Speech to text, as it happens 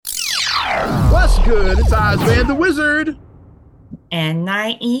good? It's Ozman the Wizard. And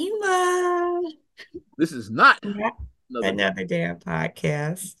Naima. This is not Yep. another Another damn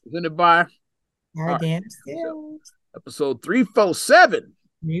podcast. presented by Our all right, damn so selves. episode 347.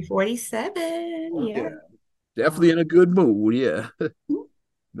 347. Oh yeah, Yeah. definitely in a good mood. Yeah. Mhm.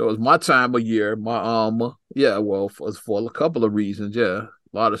 It's my time of year. My yeah, well, for a couple of reasons. Yeah.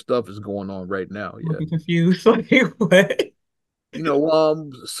 A lot of stuff is going on right now. I'm Yeah. confused. Like, what?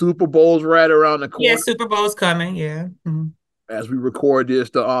 Super Bowl's right around the Yeah, corner. Super Bowl's coming. Yeah. Mhm. As we record this,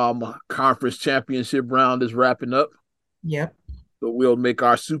 the conference championship round is wrapping up. Yep. So we'll make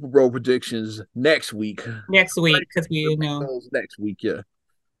our Super Bowl predictions next week. Next Right. week, because We'll we make know. those next week, yeah.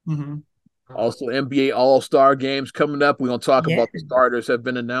 Hmm. Also, NBA All-Star games coming up. We're gonna talk Yeah. about the starters have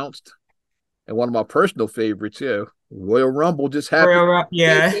been announced. And one of my personal favorites, yeah, Royal Rumble just happened.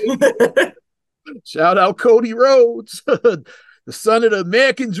 Yeah. Shout out Cody Rhodes, the son of the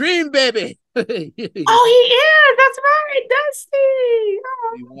American Dream, baby. He Oh, he is. That's right.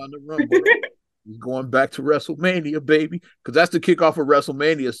 Dusty. won the Rumble. He's going back to WrestleMania, baby, because that's the kickoff of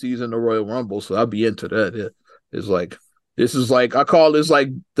WrestleMania season, the Royal Rumble. So I'll be into that. It's like this is like I call this like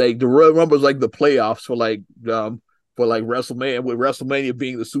the Royal Rumble is like the playoffs for like WrestleMania, with WrestleMania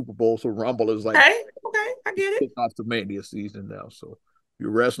being the Super Bowl. So Rumble is like Okay. Okay. I get it. kickoff to Mania season now. So if you're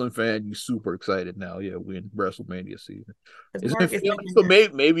a wrestling fan, you're super excited now. Yeah, we're in WrestleMania season. Because It's in Mark is Philly, mentioned so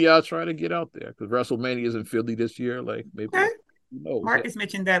that. maybe I'll try to get out there because WrestleMania is in Philly this year. Like maybe Okay. who knows? Marcus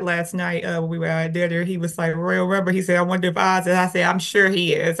mentioned that last night when we were at dinner. He was like, Royal Rumble. He said, I wonder if Oz is. I said, I'm sure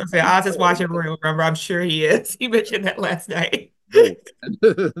he is. I said, Oz is watching Royal Rumble. I'm sure he is. He mentioned that last night. No.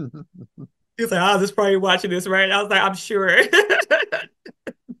 He was like, Oz is probably watching this, right? I was like, I'm sure.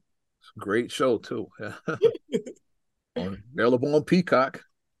 Great show too. Available on Peacock.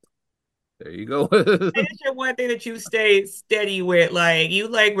 There you go. And it's your one thing that you stayed steady with. Like, you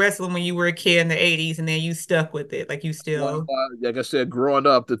like wrestling when you were a kid in the 80s, and then you stuck with it. Like, you still. Like I said, growing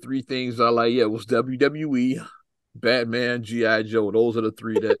up, the three things I like, yeah, was WWE, Batman, GI Joe. Those are the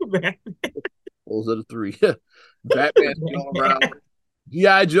three. Batman's still around.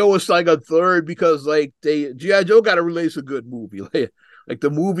 GI Joe is like a third because like they GI Joe got to release a good movie. Like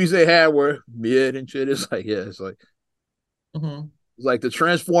the movies they had were mid and shit. It's like yeah, Mhm. it's like the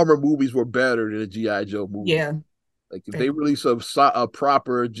Transformer movies were better than the GI Joe movie. Yeah. Like if they release a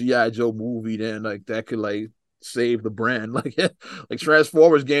proper GI Joe movie, then like that could like save the brand. Like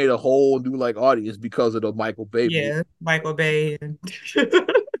Transformers gained a whole new like audience because of the Michael Bay movie. Yeah. Michael Bay.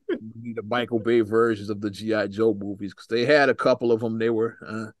 The Michael Bay versions of the GI Joe movies because they had a couple of them. They were,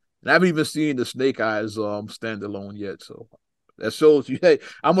 and I haven't even seen the Snake Eyes standalone yet. So that shows you. Hey,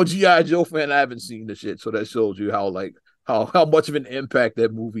 I'm a GI Joe fan. I haven't seen the shit, so that shows you how like how much of an impact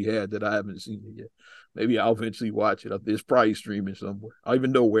that movie had that I haven't seen it yet. Maybe I'll eventually watch it. It's probably streaming somewhere. I don't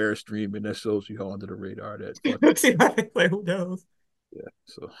even know where it's streaming. That shows you how under the radar that fuck. Like, who knows? Yeah.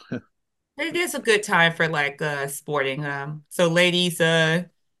 So It is a good time for like sporting. So ladies,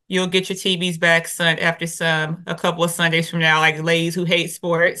 you'll get your TVs back after a couple of Sundays from now, like ladies who hate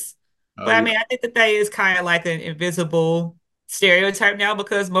sports. But I yeah. mean, I think that is kind of like an invisible stereotype now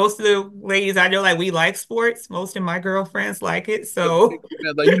because most of the ladies I know, like we like sports. Most of my girlfriends like it. So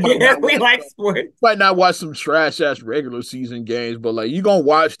Like you might yeah, not we watch like sports. some trash ass regular season games, but like you gonna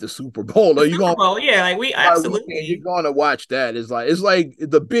watch the Super Bowl The or you Super gonna Bowl, yeah, like we by weekend you're absolutely, gonna watch that. It's like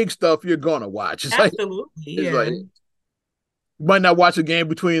the big stuff you're gonna watch. absolutely, It's like yeah. you might not watch a game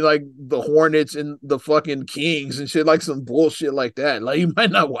between like the Hornets and the fucking Kings and shit like some bullshit like that. Like you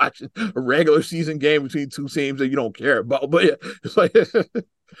might not watch a regular season game between two teams that you don't care about. But yeah, it's like The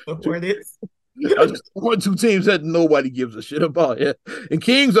Hornets. I just one two teams that nobody gives a shit about. Yeah, and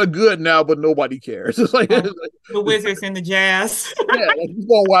Kings are good now, but nobody cares. The Wizards and the Jazz. Yeah, like who's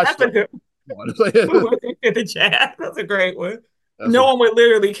gonna watch That's a that? good It's like, one. The Jazz. That's a great one. that's a No one would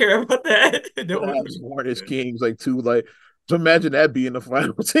literally care about that. No one Jazz, Hornets, Kings, like two like. So imagine that being the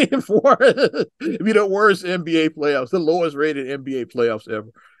final team for it'd be the worst NBA playoffs, the lowest rated NBA playoffs ever.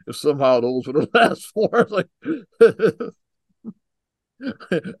 If somehow those were the last four, like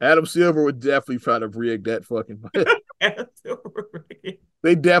Adam Silver would definitely try to rig that fucking.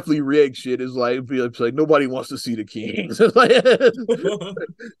 They definitely rig shit. It's like nobody wants to see the Kings. It's like,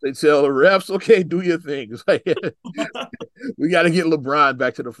 they tell the refs, okay, do your thing. It's like we got to get LeBron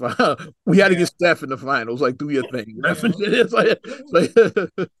back to the final. We got to Yeah. get Steph in the finals. Like, do your thing, ref. Yeah.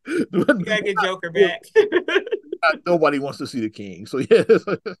 You gotta get Joker back. Nobody wants to see the King. So yeah,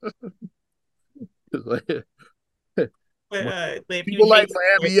 it's like, But if you people like hate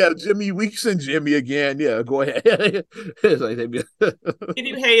Miami. sports, Yeah, Jimmy Weeks and Jimmy again. Yeah, go ahead. It's like if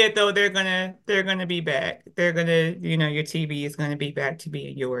you hate it though, they're gonna be back. They're gonna, your TV is gonna be back to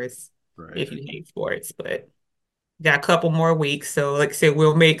being yours. Right. if you hate sports. But got a couple more weeks. So, like I said,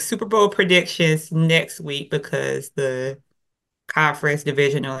 we'll make Super Bowl predictions next week because the conference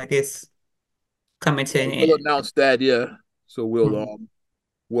divisional, I guess, coming to an We'll end. announce that, yeah. So Mhm.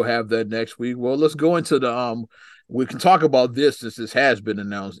 we'll have that next week. Well, let's go into the we can talk about this since this has been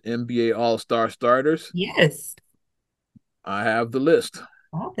announced. NBA All-Star starters. Yes. I have the list.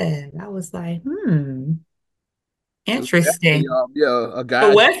 All that. I was like, It was definitely interesting. yeah, a The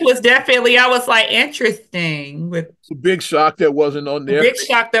guy. West was definitely, I was like, interesting with It's a big shock that wasn't on a there. big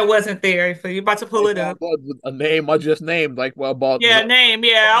shock that wasn't there. So you're about to pull Like it up. a name I just named, like well about Yeah, name.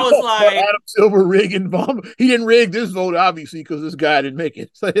 Yeah, I was like, Adam Silver rigging bomb. He didn't rig this vote obviously because this guy didn't make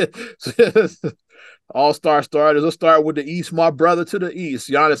it. All-star starters. Let's start with the East. My brother to the East,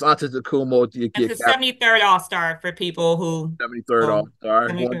 Giannis Antetokounmpo. You it's get the captain 73rd All Star for people who, 73rd well, All-Star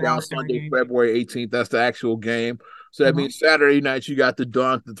going 73rd down All Star Sunday, game. February 18th. That's the actual game. So that Hmm. means Saturday night you got the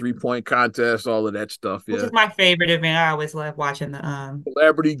dunk, the 3-point contest, all of that stuff. Which Yeah. is my favorite event. I always love watching the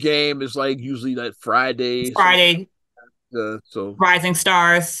Celebrity game is like usually that Friday. So Friday so Rising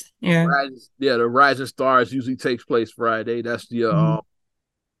Stars. Yeah. the Rising Stars usually takes place Friday. That's Mhm.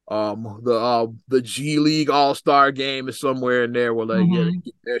 the G League All Star game is somewhere in there where like yeah they Hmm.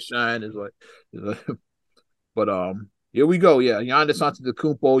 get their shine is like but here we go, yeah, Giannis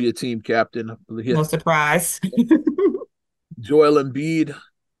Antetokounmpo, your team captain. Yeah. No surprise. Joel Embiid, Of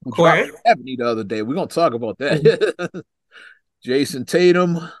who dropped course. 70 the other day. We're gonna talk about that. Jason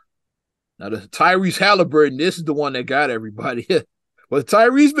Tatum. Now the Tyrese Halliburton, this is the one that got everybody. But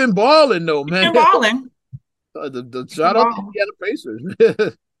Tyrese been balling though, He's man. been balling. The He's been shout out to balling. Indiana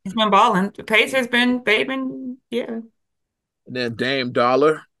Pacers. He's been balling. The Pacers been, they've been, yeah. And then Dame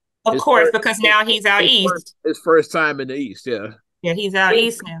Dollar, Of his course, first because now he's out east. his first time in the East. Yeah, Yeah, he's out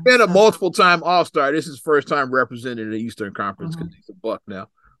he's east now. been a So, multiple time All Star. This is his first time representing the Eastern Conference because mhm. he's a Buck now.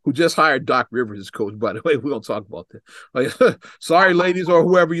 Who just hired Doc Rivers as coach? By the way, we don't talk about that. Like, sorry, ladies or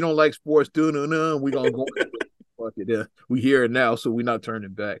whoever you don't like sports, do no. We gonna go. Fuck it. Yeah, we hear it now, so we're not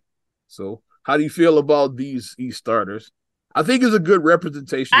turning back. So, how do you feel about these East starters? I think it's a good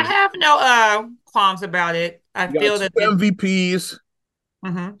representation. I Of, have no qualms about it. I you got feel two that they, MVPs.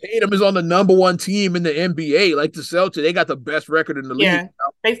 mhm. Tatum is on the number one team in the NBA. Like the Celtics, they got the best record in the league. Yeah.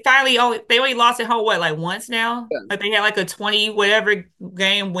 They only lost at home what, like once now? Yeah. Like they had like a 20 whatever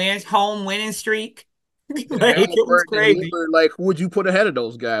game wins home winning streak. And Like it was Halliburton and crazy. Lillard, like who would you put ahead of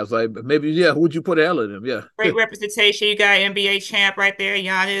those guys? Like maybe, yeah, who would you put ahead of them? Yeah. Great representation. You got NBA champ right there,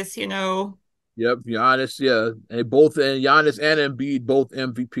 Giannis, you know. Yep, Giannis, yeah. And Giannis and Embiid, both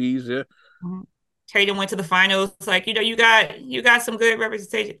MVPs, yeah. Mhm. Tatum went to the finals. Like, you know, you got some good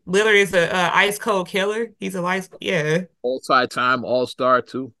representation. Lillard is a ice cold killer. He's a ice, yeah. Multi-time All-Star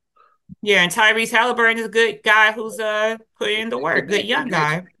too. Yeah, and Tyrese Halliburton is a good guy who's putting in the work. Good young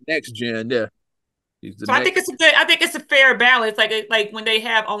guy. Next gen, yeah. He's the So I next. think it's a good. I think it's a fair balance. Like when they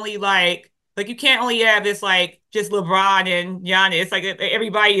have only like you can't only have this like just LeBron and Giannis. Like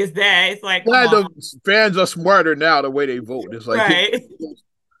everybody is that. It's like come Glad on, the fans are smarter now the way they vote. It's like it right?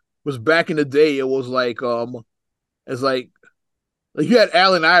 was back in the day, it was it's like you had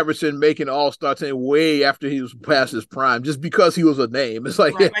Allen Iverson making All Star team way after he was past his prime, just because he was a name. It's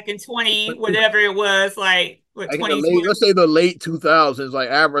like Right, like in 20 whatever it was, like what like in the 20 late, let's say the late 2000s, like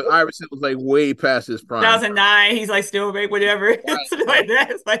Iverson was like way past his prime. 2009. He's like still make whatever something Right. like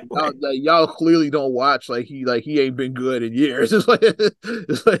that. It's like what? Y'all clearly don't watch like he ain't been good in years. It's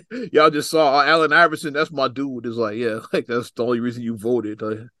like y'all just saw Allen Iverson. That's my dude. It's like yeah, like that's the only reason you voted.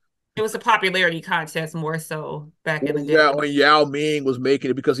 Like, It was a popularity contest more so back in the was day. that when Yao Ming was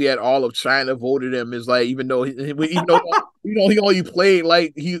making it because he had all of China voted him? Is like even though he only played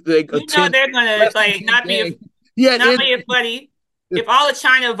like he like a You know 10 they're gonna less than like 10 games. He had not in, being funny. If all of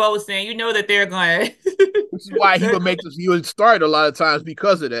China votes in, you know that they're gonna which is why he would start a lot of times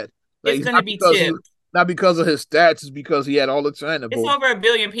because of that. it's Like gonna be tipped. not because of his stats, it's because he had all the China It's votes. over 1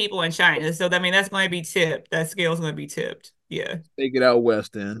 billion people in China, so I mean that's going to be tipped. That scale's going to be tipped. Yeah, Take it out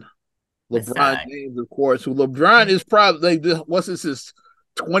west end. West LeBron Side. James, of course. Who LeBron is probably like, what's this his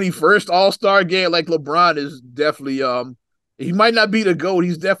 21st All Star game? Like LeBron is definitely he might not be the GOAT.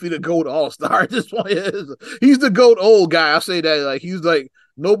 He's definitely the GOAT All Star. This one is he's the GOAT old guy. I say that like he's like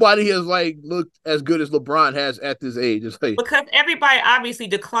nobody has like looked as good as LeBron has at this age. It's like Because everybody obviously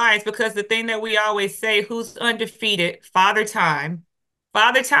declines because the thing that we always say, who's undefeated? Father Time.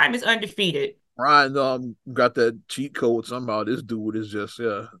 Father Time is undefeated. Brian got that cheat code somehow. This dude is just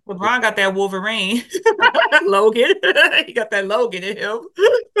yeah. LeBron got that Wolverine. Logan. He got that Logan in him.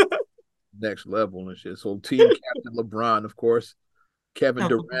 Next level and shit. So team captain LeBron, of course. Kevin No,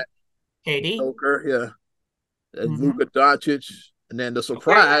 Durant, KD. Joker, yeah. And Mm-hmm. Luka Doncic, And then the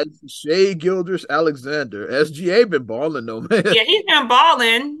Okay. surprise, Shea Gilders Alexander. SGA been balling though, man. Yeah, he's been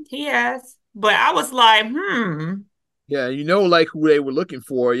balling. He has. But I was like, Yeah, you know, like who they were looking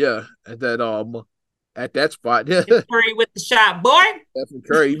for, yeah, at that spot. Yeah. it's Curry with the shot, boy. Stephen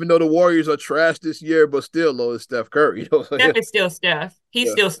Curry. Even though the Warriors are trash this year, but still though it's Steph Curry. Steph is still Steph. He's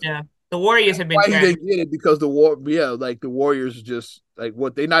Yeah. still Steph. The Warriors have been Why he trash. didn't get it because the war yeah, like the Warriors just like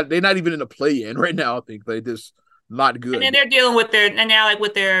what they're not even in the play in right now, I think. They just not And then good. they're dealing with their and now like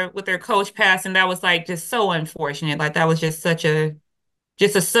with their coach passing, that was like just so unfortunate. Like that was just such a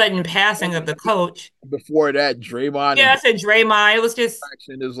just a sudden passing of the coach. Before that, Draymond Yeah, and I said Draymond. It was just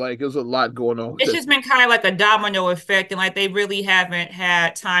Jackson is like there's a lot going on with it's it. just been kind of like a domino effect, and like they really haven't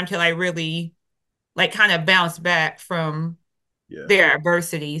had time to like really like kind of bounce back from Yeah. their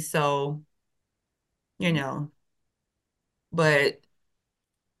adversity. So, you know, but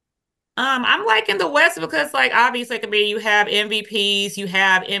I'm liking the West because like obviously like, I mean you have MVPs, you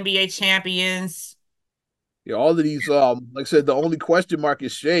have NBA champions. Yeah, all of these, like I said, the only question mark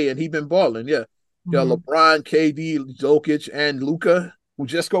is Shea, and he been balling. Yeah, yeah, Mhm. LeBron, KD, Jokic, and Luca, who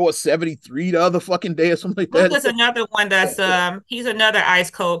just go with 73 the other fucking day or something like that. Luka's another one that's he's another ice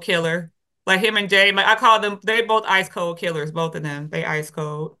cold killer. Like him and Dame, I call them they both ice cold killers, both of them. They ice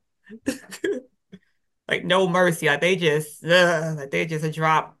cold. Like no mercy. Like they just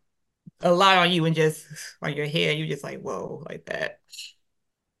drop a lot on you and just on your head. You just like, whoa, like that.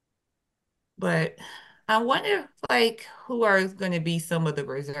 But I wonder like who are gonna be some of the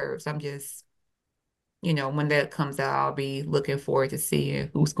reserves. I'm just, when that comes out, I'll be looking forward to seeing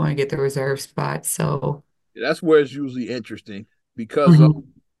who's going to get the reserve spot. So Yeah, that's where it's usually interesting because mhm.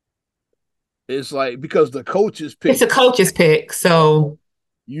 it's like because the coaches It's pick a coach's pick. So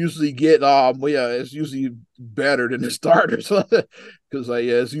usually get well, yeah, it's usually better than the starters because like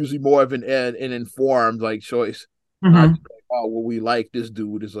yeah, it's usually more of an informed like choice, not just mhm. like oh well we like this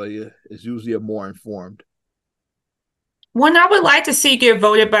dude. It's like yeah, it's usually a more informed. One I would like to see get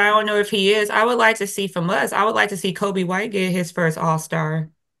voted, but I don't know if he is. I would like to see from us. I would like to see Kobe White get his first All-Star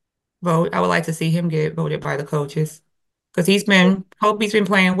vote. I would like to see him get voted by the coaches because Kobe's been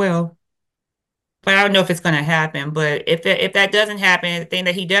playing well. But I don't know if it's going to happen. But if that doesn't happen, the thing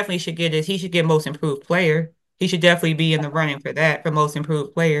that he definitely should get is he should get most improved player. He should definitely be in the running for that for most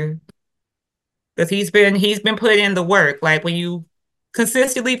improved player because he's been putting in the work. Like when you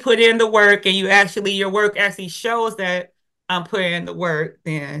consistently put in the work and your work actually shows that I'm putting in the work,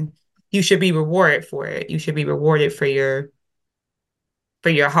 then you should be rewarded for it. You should be rewarded for your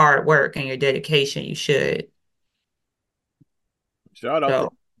hard work and your dedication. You should. Shout out to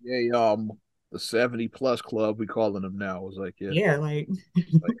So yeah, the 70 plus club we calling them now. It was like yeah, yeah, like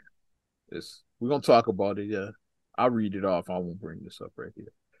like it's we're gonna talk about it. Yeah, I'll read it off. I won't bring this up right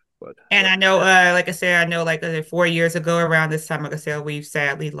here, but and I know, like I said, I know like 4 years ago around this time, like I said, we've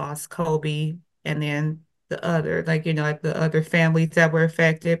sadly lost Kobe and then the other, like, like the other families that were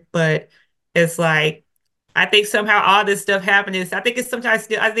affected. But it's like, I think somehow all this stuff happened is, I think it's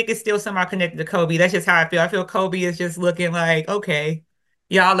still somehow connected to Kobe. That's just how I feel. I feel Kobe is just looking like, okay,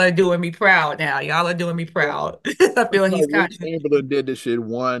 y'all are doing me proud now. Y'all are doing me yeah. proud. I feel Like he's Will kind of, Chamberlain did this shit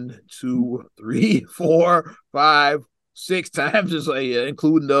one, two, three, four, five, six times, just like yeah,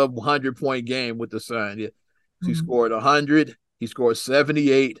 including the 100-point game with the Sun. Yeah, he Mhm. scored 100. He scored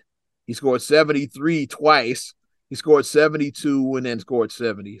 78. He scored 73 twice. He scored 72 and then scored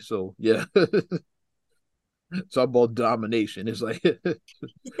 70. So yeah, it's all about domination. It's like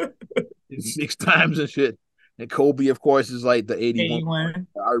it's six times and shit. And Kobe, of course, is like the 81. 81.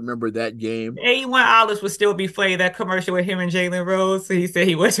 I remember that game. 81 olives would still be playing that commercial with him and Jalen Rose. So he said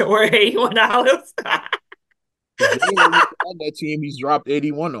he wasn't wearing 81 olives. Because Jalen was on that team, he's dropped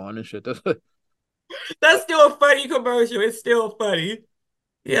 81 on and shit. That's That's still a funny commercial. It's still funny.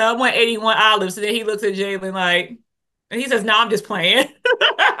 Yeah, I want 81 olives. And then he looks at Jalen like, and he says, no, I'm just playing.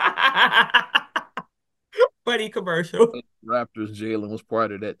 Funny commercial. Raptors. Jalen was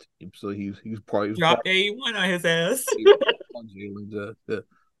part of that team, so he was part Dropped 81 on his ass. of Jalen's.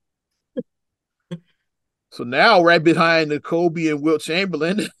 So now, right behind the Kobe and Wilt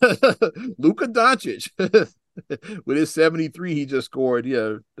Chamberlain, Luka Doncic with his 73, he just scored.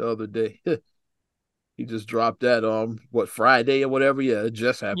 Yeah, the other day. He just dropped that what Friday or whatever. Yeah, it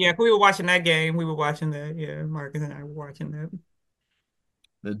just Yeah, happened. we were watching that game. We were watching that. Yeah, Marcus and I were watching that.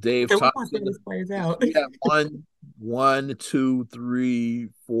 The Dave So we're gonna see how Thompson. this plays So out. we have one, two, three,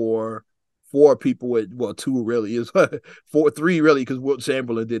 four people with two really is four, three really because Wilt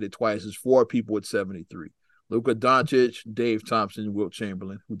Chamberlain did it twice. It's four people with 73. Luka Doncic, Dave Thompson, Wilt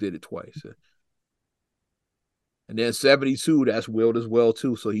Chamberlain, who did it twice. And then 72, that's Wilt as well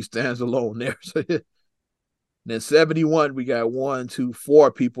too. So he stands alone there. So And then 71, we got one, two,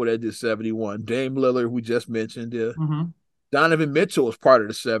 four people that did 71. Dame Lillard, we just mentioned. Hmm. Donovan Mitchell was part of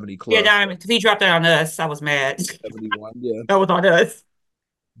the 70 Yeah, club. Diamond, because he dropped that on us. I was mad. 71, yeah. That was on us.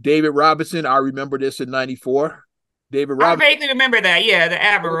 David Robinson, I remember this in 94. David I Robinson, vaguely remember that. Yeah, the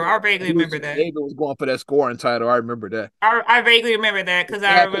Admiral. I vaguely remember that. David was going for that scoring title. I remember that. I vaguely remember that because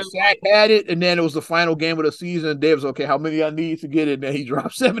I remember Shaq had it, and then it was the final game of the season. Dave was okay. How many I need to get it? And then he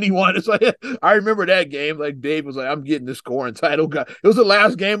dropped 71. It's like I remember that game. Like Dave was like, "I'm getting the scoring title." It was the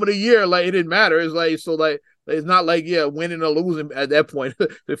last game of the year. Like it didn't matter. It's like so like it's not like yeah, winning or losing at that point.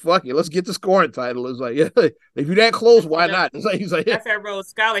 Fuck it, let's get the scoring title. It's like yeah, if you're that close, why not? It's like he's like yeah, that's our Rhodes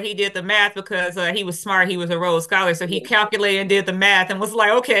Scholar. He did the math because he was smart. He was a Rhodes Scholar, so he calculated and did the math and was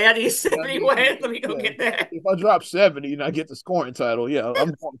like, "Okay, I need yeah, 70 wins. Let me go yeah. get that." If I drop 70 and I get the scoring title, yeah,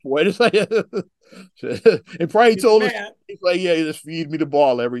 I'm going for it. It's like, and probably Did the told us, math. he's like, yeah, he just feed me the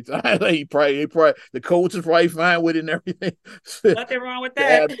ball every time. Like the coach is probably fine with it and everything. Nothing wrong with To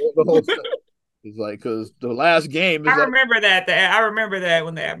that. add the whole stuff. It's like, because the last game is I like, remember that. I remember that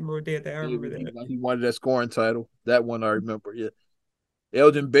when the Admiral did that. I remember that. he wanted that scoring title. That one I remember, yeah.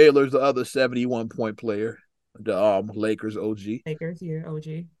 Elgin Baylor's the other 71 point player, the Lakers OG. Lakers, yeah,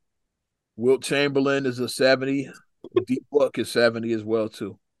 OG. Wilt Chamberlain is a 70. D Book is 70 as well,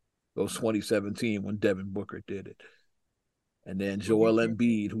 too. Those 2017 when Devin Booker did it. And then Joel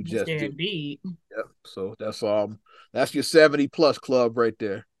Embiid, who just Mr. did. Embiid. Yep. So that's your 70 plus club right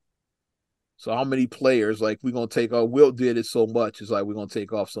there. So how many players like we're gonna take off? Wilt did it so much, it's like we're gonna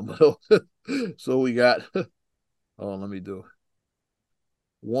take off some of those. So we got oh let me do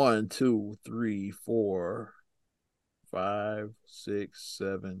one, two, three, four, five, six,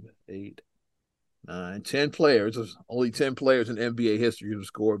 seven, eight, nine, 10 players. There's only 10 players in NBA history who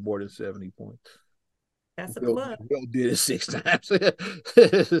scored more than 70 points. That's a Wilt, club. Wilt did it 6 times.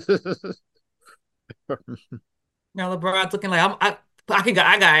 Now LeBron's looking like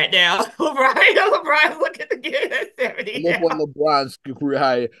I got it now. LeBron's looking to get at 70 Look what now. LeBron's career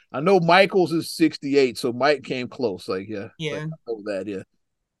high. I know Michael's is 68, so Mike came close. Like, yeah, like Yeah. I know that, yeah.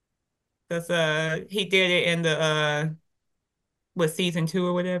 That's he did it in the what season two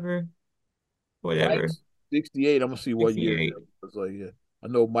or whatever. Whatever. Mike's 68. I'm gonna see what year that 68. was. Like, yeah. I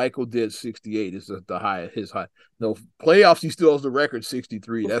know Michael did 68. It's the high, his high. No playoffs, he still has the record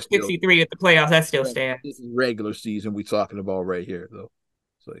 63. That's still 63 at the playoffs, that still this stands. is regular season we talking about right here, though.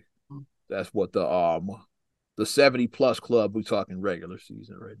 So that's what the 70 plus club we talking regular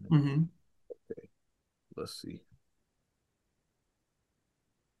season right now. Mm-hmm. Okay, let's see.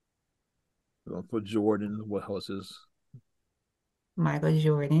 We're gonna put Jordan. What was his Michael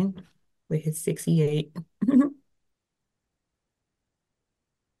Jordan with his 68.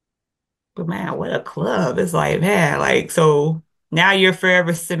 But man, what a club. It's like, man, like, so now you're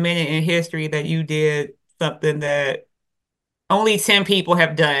forever cemented in history that you did something that only 10 people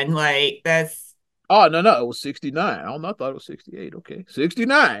have done. Like, that's Oh no, it was 69. I don't know. I thought it was 68. Okay.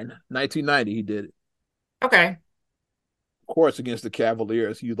 69. 1990 he did it. okay. Of course, against the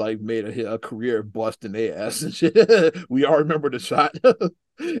Cavaliers, he like made a career busting their ass and shit. We all remember the shot.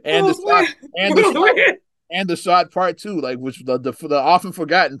 And the Rules shot win. and the Rules shot win. and the shot part two, like which the often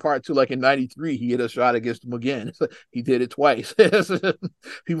forgotten part two, like in '93, he hit a shot against him again. He did it twice.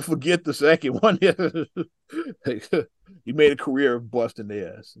 People forget the second one. He made a career of busting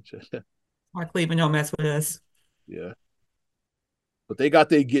their ass. Why Cleveland don't mess with us. Yeah. But they got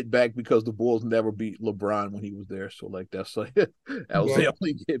their get back because the Bulls never beat LeBron when he was there. So like that's like that was Yeah. the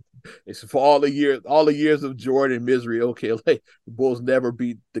only get. It's for all the years of Jordan misery. Okay, like the Bulls never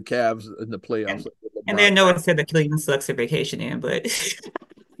beat the Cavs in the playoffs And, like with and LeBron. then no one said that Cleveland sucks for vacation in, but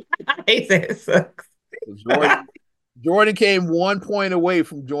I hate that it sucks. So Jordan came 1 point away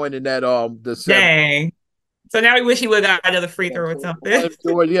from joining that the seven. Dang. So now we wish he would have got another free Yeah, throw or so something.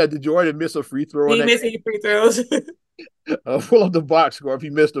 Jordan, yeah, did Jordan miss a free throw on He that missed any free throws. game? Pull up the box score. If he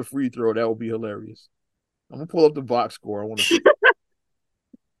missed a free throw, that would be hilarious. I'm gonna pull up the box score. I want to see.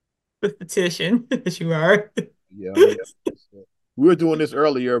 The petition that you are. Yeah, I'm we were doing this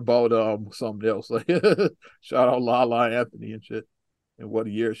earlier about something else. Like shout out Lala Anthony and shit and what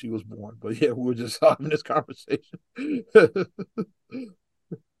year she was born. But yeah, we were just having this conversation. I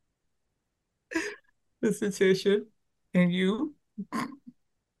The petition. And you?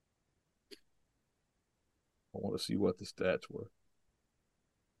 want to see what the stats were.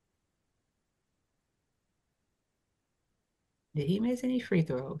 Did he miss any free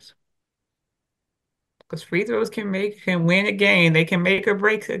throws? Because free throws can win a game. They can make or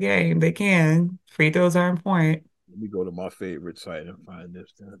break a game. They can. Free throws are important. Let me go to my favorite site and find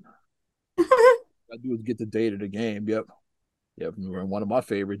this. Then I do is get the date of the game. Yep. Yeah, one of my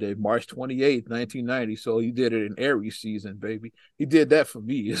favorite days, March 28th, 1990. So he did it in Aries season, baby. He did that for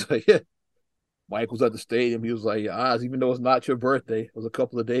me. It's like, yeah. Mike was at the stadium. He was like, Oz, even though it's not your birthday, it was a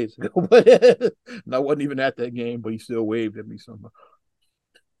couple of days ago. And I wasn't even at that game, but he still waved at me somehow.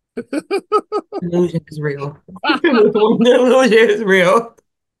 Illusion is real. The illusion is real.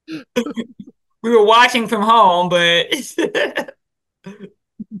 We were watching from home, but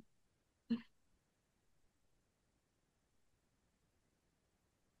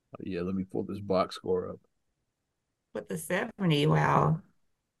Yeah, let me pull this box score up. with the 70, wow.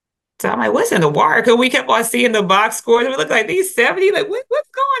 So I'm like, what's in the water? Because we kept on seeing the box scores. And we look like these 70. Like, what's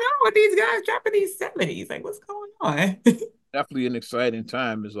going on with these guys dropping these 70s? Like, what's going on? Definitely an exciting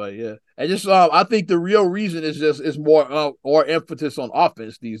time. It's like, yeah. And just I think the real reason is just is more emphasis on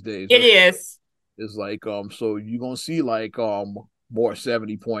offense these days. It is. It's like so you're gonna see like more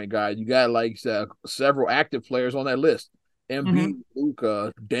 70-point guys. You got like several active players on that list. Embiid, Mhm.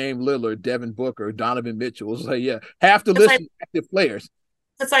 Luka, Dame Lillard, Devin Booker, Donovan Mitchell. It's like, yeah, half the It's list like is active players.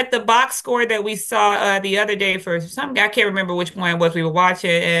 it's like the box score that we saw the other day for some guy. I can't remember which one it was we were watching,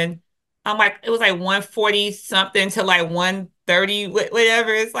 and I'm like, it was like 140 something to like 130,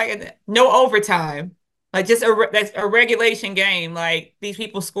 whatever. It's like no overtime, like just that's a regulation game. Like these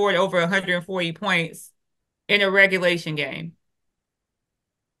people scored over 140 points in a regulation game.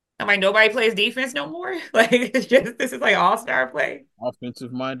 I'm like, nobody plays defense no more. Like it's just this is like all-star play.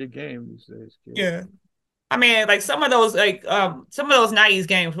 Offensive minded game these days, kid. Yeah. I mean, like some of those 90s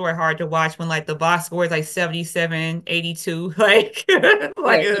games were hard to watch when like the box score is like 77, 82. Like Yeah,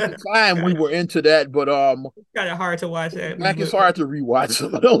 like at the time we were into that, but kind of hard to watch that back when it's hard to rewatch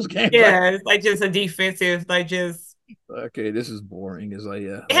some of those games. Like, yeah, it's like just a defensive, like just okay, this is boring. It's like,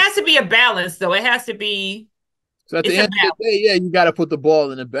 yeah. it has to be a balance though. It has to be So at the it's a end of the balance. day, yeah, you got to put the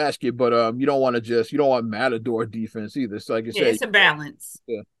ball in the basket, but you don't want matador defense either. So like I Yeah, said, it's a balance.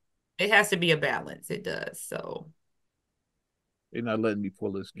 yeah, It has to be a balance. It does. So they're not letting me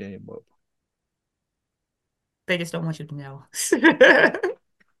pull this game up. they just don't want you to know.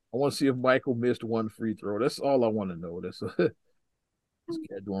 I want to see if Michael missed one free throw. That's all I want to know. That's this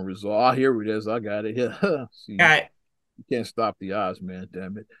cat doing result. Ah, here it is. I got it. Yeah. See, you Got can't stop the odds, man.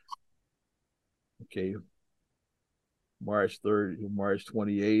 Damn it. Okay, March 3rd, March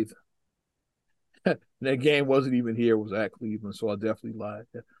 28th. That game wasn't even here. It was at Cleveland, so I definitely lied.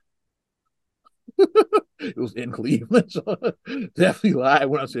 It was in Cleveland, so definitely lied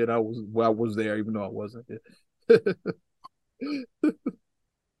when I said I was there, even though I wasn't.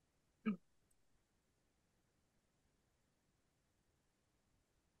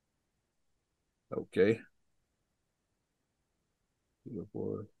 Okay,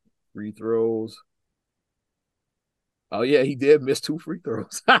 for free throws. Oh yeah, he did miss two free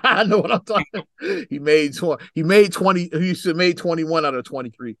throws. I know what I'm talking. He made 20. He should made 21 out of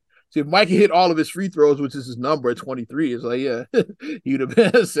 23. See, if Mikey hit all of his free throws, which is his number at 23, it's like, yeah, he'd have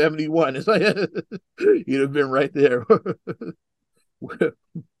been 71. It's like he'd have been right there.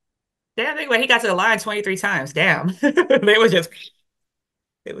 damn, think like he got to the line 23 times. Damn. They was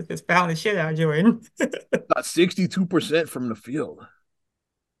just pounding shit out of Jordan. Got 62% from the field.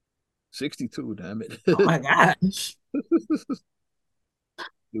 62, damn it. Oh my gosh.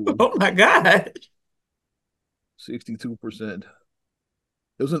 It was Oh my gosh. 62%.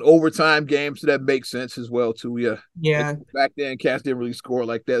 It was an overtime game, so that makes sense as well, too. Yeah. Yeah. Back then, cats didn't really score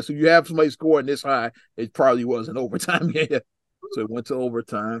like that. So you have somebody scoring this high, it probably was an overtime game. So it went to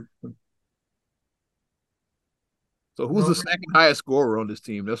overtime. So who's the Over. second highest scorer on this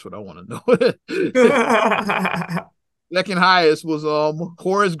team? That's what I want to know. Second highest was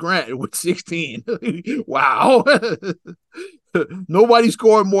Horace Grant with 16. Wow. Nobody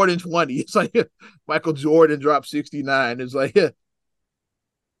scored more than 20. It's like Michael Jordan dropped 69. It's like and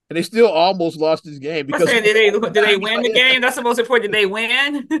they still almost lost this game I'm because saying, did they win the game? That's the most important. Did they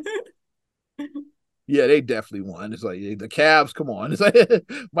win? yeah, they definitely won. It's like the Cavs, come on. It's like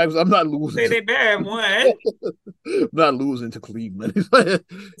I'm not losing Say to they better have won. I'm not losing to Cleveland. It's like,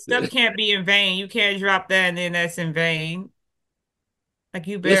 Stuff can't be in vain. You can't drop that and then that's in vain. Like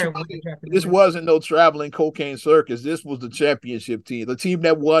you this better win wasn't drop this another. wasn't no traveling cocaine circus. This was the championship team, the team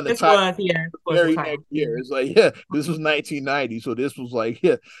that won the This title was, yeah, of course the very title. next Yeah. year. It's like, yeah, this was 1990. So this was like,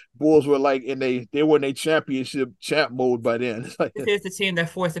 yeah, Bulls were like, and they were in a championship champ mode by then. It's like, This is the team that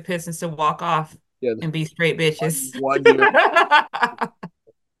forced the Pistons to walk off yeah, and be straight bitches. one year.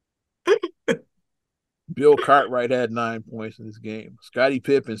 Bill Cartwright had 9 points in this game. Scottie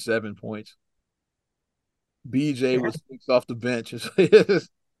Pippen 7 points. BJ Yeah. was 6 off the bench.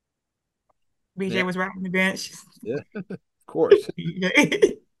 BJ Damn, was riding the bench. yeah, of course.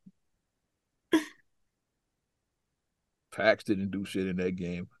 Pax didn't do shit in that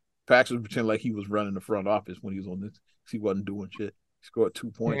game. Pax was pretending like he was running the front office when he was on this. He wasn't doing shit. He scored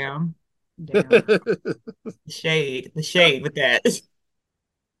 2 points. Damn. Damn. The shade with that.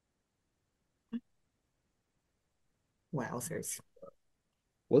 Wowzers.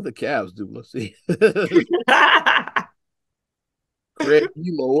 What the Cavs do? Let's see. Craig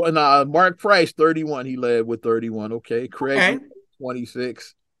Elo and Mark Price 31. He led with 31. Okay, Craig Okay.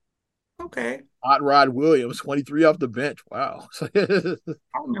 26. Okay. Hot Rod Williams 23 off the bench. Wow.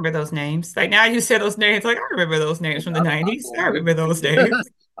 I remember those names. Like now you said those names, like I remember those names from the 90s. I remember those names.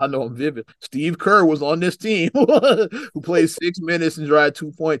 I know him vivid. Steve Kerr was on this team who played 6 minutes and dried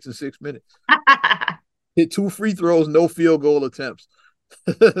 2 points in 6 minutes. Hit 2 free throws, no field goal attempts.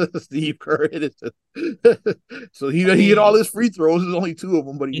 Steve Kerr hit it. So I he hit all mean, his free throws. There's only two of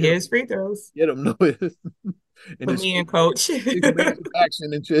them, but he he hits free throws. hit them. No, and Put it's me in, coach. 6 minutes of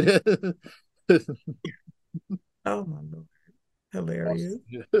action and shit. Oh my Lord. Hilarious.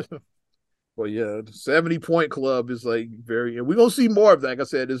 Well, yeah, the 70-point club is like very, and we're gonna see more of that. Like I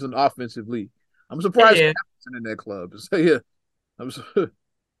said, it's an offensive league. I'm It surprised is. Stephen's in that club. So, yeah, I'm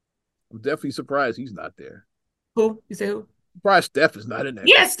definitely surprised he's not there. Who? You say who? Surprised Steph is not in that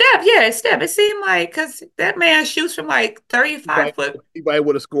Yeah, club. Steph. Yeah, Steph. It seemed like because that man shoots from like 35 Anybody, foot. anybody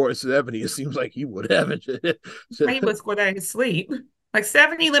would have scored 70. It seems like he would have. He would score that in his sleep. Like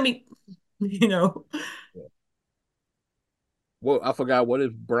 70, let me, you know. Well, I forgot what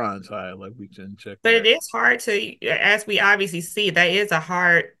is bronze high. Like we can check But that. it is hard to, as we obviously see, that is a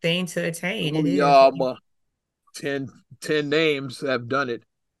hard thing to attain. It Only is. 10, 10 names have done it.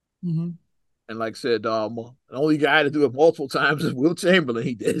 Mhm. And like I said, the only guy to do it multiple times is Will Chamberlain.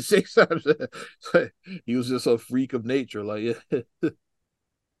 He did it 6 times. He was just a freak of nature. Like, yeah.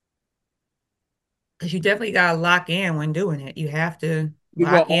 Because you definitely got to lock in when doing it. You have to Think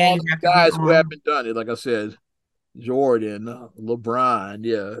about lock in. all You these have to be guys who on haven't done it. Like I said, Jordan, LeBron,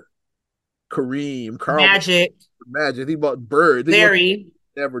 yeah, Kareem, Carl Magic, Magic. Think about Bird. Think about Larry,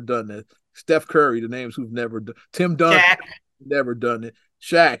 never done that. Steph Curry, the names who've never done. Tim Duncan, Shaq. never done it.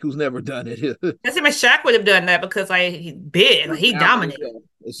 Shaq, who's never done it. That's even Shaq would have done that because like he big, like he Dominant, dominated. yeah.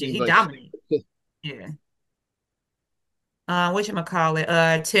 It Yeah, seems he like dominated. Yeah. What you call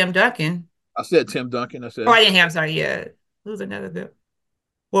it? Tim Duncan. I said Tim Duncan. I Oh, said I didn't have. Sorry. Yeah. Who's another good?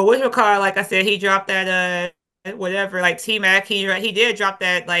 Well, what you call? Like I said, he dropped that. Whatever. Like T Mac, he did drop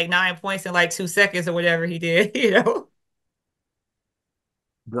that like 9 points in like 2 seconds or whatever he did. You know.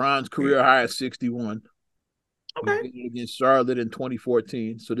 Bron's career high at 61. He Okay. did it against Charlotte in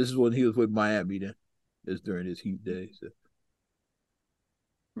 2014. So this is when he was with Miami then. It's during his Heat days. So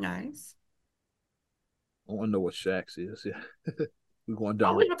Nice. I want to know what Shaq's is. Yeah. We're going Oh,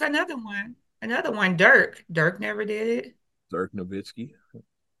 down we look another one. Another one. Dirk. Dirk never did it. Dirk Nowitzki.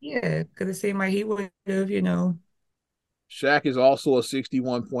 Yeah, because it seemed like he would have. Shaq is also a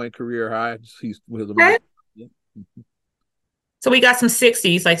 61-point career high. He's with him Okay. again. Yeah. So we got some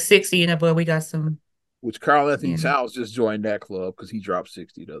 60s, like 60 and above. We got some, Which Carl Anthony yeah. Towns just joined that club because he dropped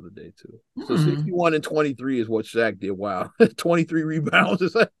 60 the other day too. So Hmm. 61 and 23 is what Shaq did. Wow. 23 rebounds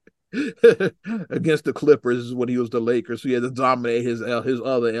against the Clippers is when he was the Lakers. So he had to dominate his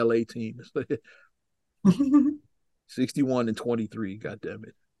other LA teams. 61 and 23. God damn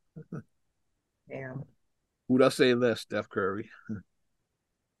it. Damn. Who'd I say less? Steph Curry.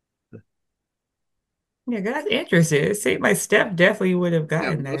 Yeah, that's interesting. It seemed like Steph definitely would have Yeah,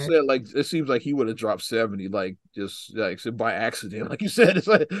 gotten I that. said like it seems like he would have dropped 70, like just like by accident. Like you said, it's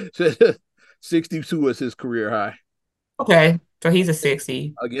like 62 is his career high Okay. So he's a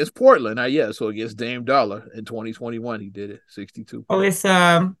 60. against Portland. Yeah, so against Dame Dollar in 2021, he did it 62 Oh, points.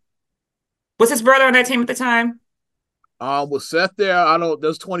 it's was his brother on that team at the time? Was Seth there? I don't.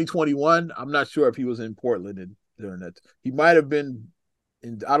 That's 2021. I'm not sure if he was in Portland during that. He might have been.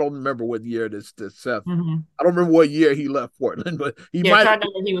 I don't remember what year this Seth. Mm-hmm. I don't remember what year he left Portland, but he Yeah, might have. I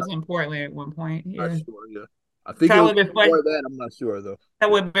know that he was in Portland at one point. I'm not Yeah. sure. Yeah, I think it That was would have been before funny. that. I'm not sure though. That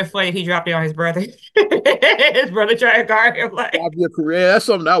Yeah. would have been funny if he dropped it on his brother. His brother tried to guard him Drop like, your career. That's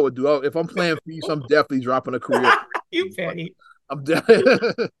something I would do. If I'm playing Feast, I'm definitely dropping a career. you petty.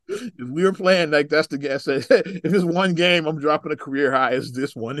 If we were playing like that's the guess. If it's one game, I'm dropping a career high as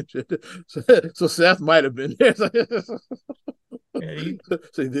this one. So Seth might have been there. Petty.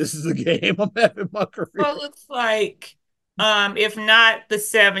 Say this is a game I'm having my career. Well, it looks like if not the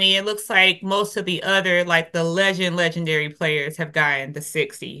 70, it looks like most of the other like the legendary players have gotten the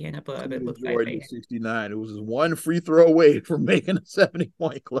 60 and above. It Even looks like Jordan they at 69. It was just one free throw away from making a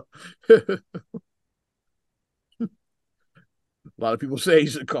 70-point club. A lot of people say he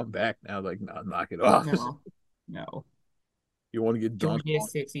should come back now. Like, nah, knock it off. no, no. You want to get dunked Jordan on.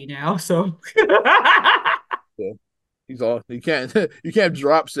 is 60 now, so Yeah. He's all you can't you can't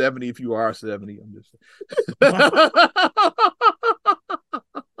drop 70 if you are 70. I'm just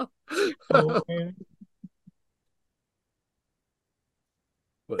Oh man.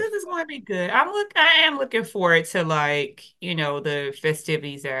 but This is going to be good. I am looking forward to like, the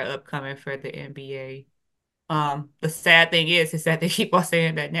festivities that are upcoming for the NBA. The sad thing is that they keep on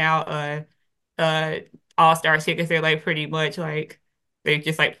saying that now uh All-Star tickets are like pretty much like they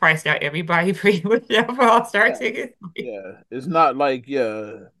just like priced out everybody pretty much now for All-Star yeah, tickets. yeah. It's not like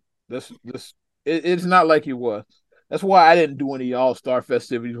this it's not like it was. That's why I didn't do any all-star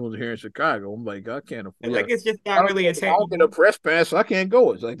festivities when I was here in Chicago. I'm like, I can't afford Like it's just I not don't really get I don't get a attainable. press pass, so I can't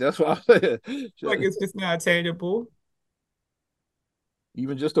go. It's like that's why I Like said it's just not attainable.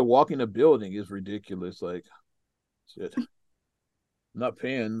 even just to walk in the building is ridiculous. Like shit. I'm not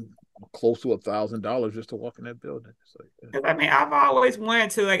paying close to $1,000 just to walk in that building. It's like 'Cause I mean, I've always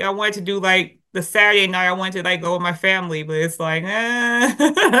wanted to like I wanted to do like the Saturday night. I wanted to like go with my family, but it's like,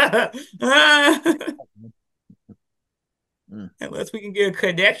 mm. unless we can get a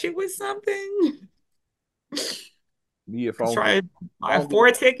connection with something. Me if I Cause don't get trying to if I buy don't get a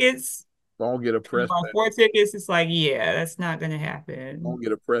four tickets, if I don't get a trying to press buy pass, four tickets, it's like, yeah, that's not gonna I happen. don't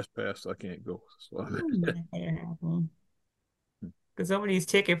get a press pass, so I can't go. So Not gonna happen. Because some of these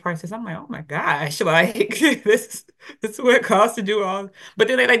ticket prices, I'm like, oh my gosh, like this is what it costs to do all. But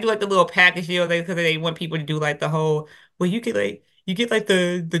then they like do like the little package deal because they want people to do like the whole. Well, you get like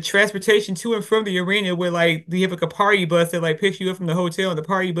the transportation to and from the arena where like you have like a party bus that like picks you up from the hotel and the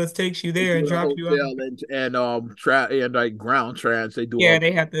party bus takes you they there and do the drops you off. hotel and like ground trans. They do all Yeah,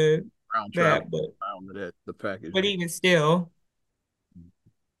 they have the ground travel that, but around that the package. even still,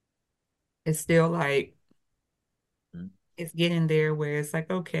 it's still like Mm-hmm. it's getting there where it's like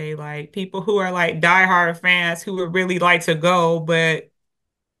okay, like people who are like diehard fans who would really like to go, but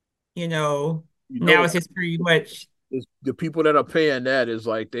you know, You now know, it's just pretty much. is the people that are paying that is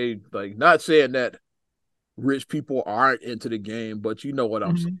like they like not saying that rich people aren't into the game, but you know what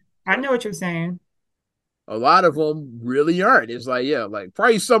I'm saying. Mhm. It's I like know what you're saying. a lot of them really aren't. It's like yeah, like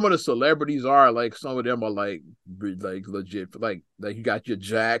probably some of the celebrities are like some of them are like legit. Like you got your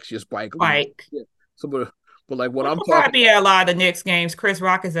Jacks, your Spike Lee, Like, yeah. Some of the, but like what well, I'm he'll talking probably be at a lot of the Knicks games. Chris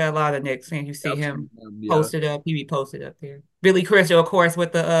Rock is at a lot of the Knicks games. You see about, I've seen him them, yeah. posted up. He be posted up there. Billy Crystal, of course,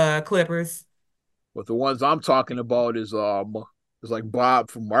 with the Clippers. But the ones I'm talking about is like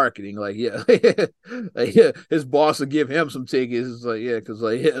Bob from marketing. Like yeah, like, yeah, his boss will give him some tickets. It's like yeah, because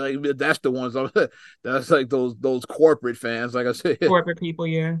like, yeah, like that's the ones I'm. That's like those corporate fans. Like I said, Corporate people,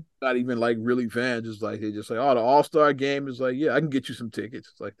 yeah. not even like really fans. Just like they just like oh the All-Star game is like yeah I can get you some tickets.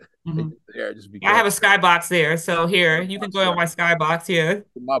 It's like they Hmm. just there just I because have a skybox there, so here you can box go yeah on my skybox. Yeah,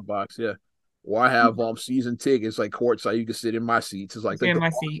 in my box yeah. Or I have season tickets like courtside. You can sit in my seats. It's it's like in the my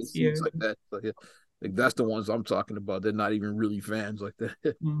Boston seats. Yeah. seats like that. Like, yeah. Like that's the ones I'm talking about. They're not even really fans like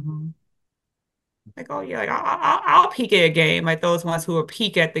that. Hmm. Like, oh yeah, like I'll peek at a game, like those ones who will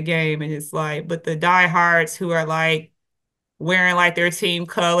peek at the game, and it's like, but the diehards who are like wearing like their team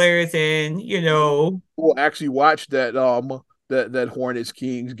colors and Who actually watch that Hornets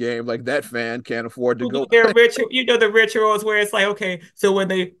Kings game. Like that fan can't afford to who do go. their ritual, the rituals where it's like, okay, so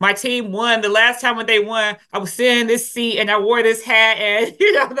when my team won the last time when they won, I was sitting in this seat and I wore this hat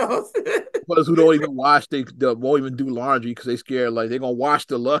and those. Ones who don't even wash, they won't even do laundry because they scared like they're gonna wash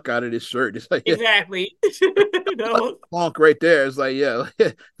the luck out of this shirt. It's like yeah, Exactly. Those. funk right there. It's like yeah,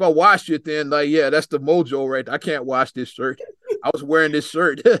 if I wash it, then like yeah, that's the mojo right there. I can't wash this shirt. I was wearing this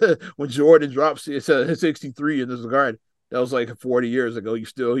shirt when Jordan dropped it 63 in this garden. That was like 40 years ago.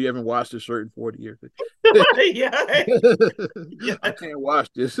 You haven't washed this shirt in 40 years. Yeah. I Yeah. can't watch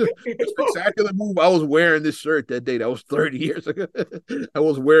this. A spectacular move. I was wearing this shirt that day. That was 30 years ago. I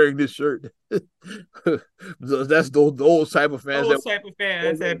was wearing this shirt. That's those type of fans that Those type of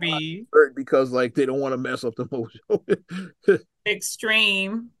fans only that watch be the shirt because like they don't want to mess up the mojo.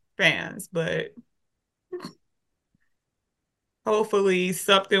 extreme fans, but hopefully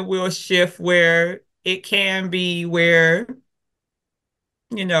something will shift where it can be where,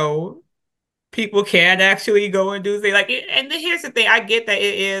 you know, people can actually go and do things like it. And here's the thing, I get that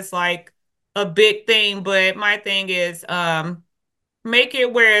it is like a big thing, but my thing is make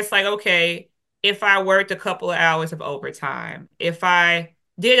it where it's like, okay, if I worked a couple of hours of overtime, if I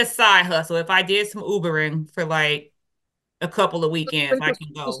did a side hustle, if I did some Ubering for like a couple of weekends, make I us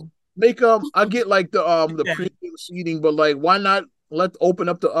can just go. make I get like the Yeah. premium seating, but like why not let open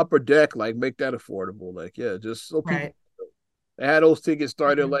up the upper deck, like make that affordable. Like, yeah, just so people Right. they had those tickets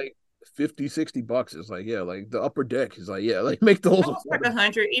started Mhm. like 50, $60. It's like, yeah, like the upper deck is like, yeah, like make those Almost like affordable.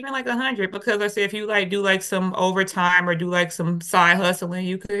 100, even like 100, because I say if you like do like some overtime or do like some side hustling,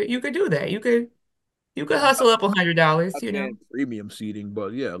 you could do that. You could. You could hustle up $100, Not you know. paying premium seating,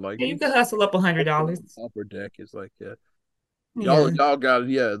 but yeah, like Yeah, you could hustle up $100. upper deck is like yeah. Yeah. Y'all got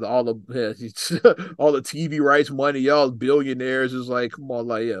all the all the TV rights money. Y'all billionaires is like come on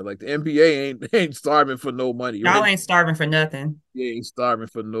like yeah like the NBA ain't starving for no money Y'all right. ain't starving for nothing. Yeah, ain't starving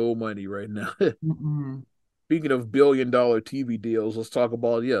for no money right now. Mm-mm. Speaking of billion-dollar TV deals, let's talk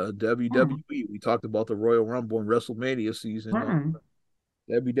about Mm. WWE. We talked about the Royal Rumble and WrestleMania season. Mm-mm.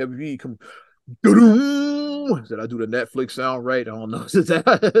 WWE come. Did I do the Netflix sound right? I don't know.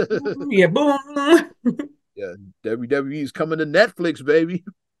 Yeah, boom. Yeah, WWE is coming to Netflix, baby.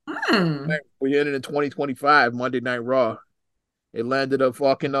 Mm. We're heading in 2025, Monday Night Raw. It landed a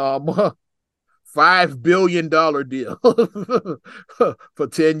fucking $5 billion deal for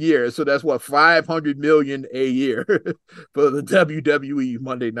 10 years. So that's what 500 million a year for the WWE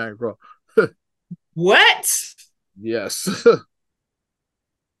Monday Night Raw. What? Yes.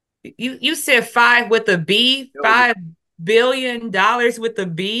 You said five with a B, Million. $5 billion with a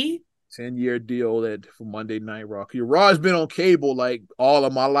B? 10-year deal that for Monday Night Raw. Raw has been on cable like all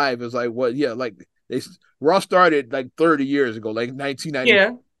of my life. It's like what? Yeah, like they Raw started like 30 years ago, like 1990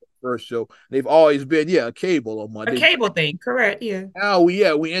 Yeah, first show. They've always been cable on a Monday. cable thing, correct? Yeah. Now we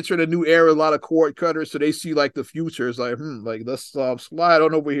entered a new era, a lot of cord cutters, so they see like the future. It's like like let's slide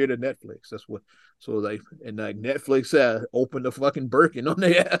on over here to Netflix. That's what. So like and like Netflix opened the fucking Birkin on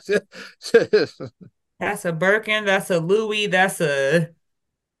their ass. That's a Birkin, that's a Louis, that's a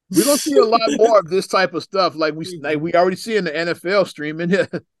We're gonna see a lot more of this type of stuff. Like we already see in the NFL streaming.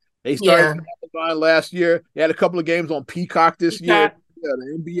 They started yeah. with Amazon last year. They had a couple of games on Peacock this year. Peacock. Yeah, the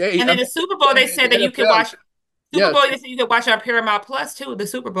NBA. And I then mean, the Super Bowl, they said the that you can NFL. watch Super Yes, Bowl. They said you can watch on Paramount Plus too. The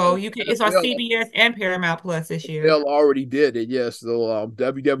Super yeah, Bowl, you can. the It's on NFL. CBS and Paramount Plus this year. NFL already did it. Yes, so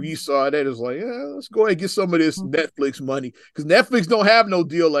WWE saw that. It's like, yeah, let's go ahead and get some of this Netflix money because Netflix don't have no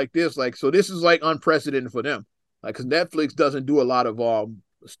deal like this. Like, so this is like unprecedented for them. Like, because Netflix doesn't do a lot of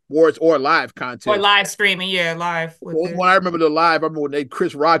sports or live Or content. live streaming, yeah, live with When I this. remember the live, I remember when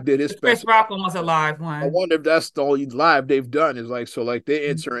Chris Rock did his The Chris special. Rock one was a live I one. wonder if that's the only live they've done. Is like so, like they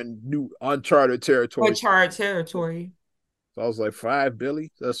entering new uncharted territory. Uncharted territory. So I was like, 5 billion.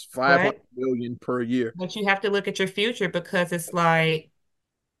 That's 500 But million per year. but you have to look at your future because it's like,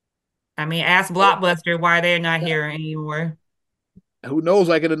 I mean, ask Blockbuster why they're not here anymore. Who knows?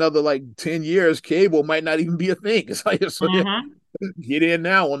 Like in another like 10 years, cable might not even be a thing. It's like so, yeah, Mm-hmm. get in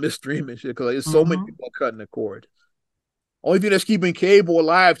now on this streaming shit because there's so many Mm-hmm. people cutting the cord. Only thing that's keeping cable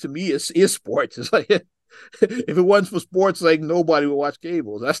alive to me is sports. It's like if it wasn't for sports, like nobody would watch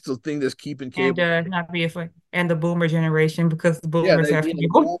cable. That's the thing that's keeping And cable. not be afraid. And the boomer generation because the Yeah, boomers have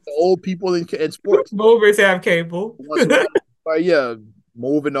cable. the old people in sports. Boomers have cable. Once who like yeah,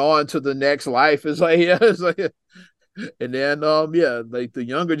 moving on to the next life is like yeah, it's like and then like the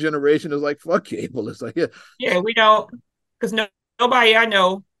younger generation is like fuck cable. It's like yeah, Yeah, we don't because nobody I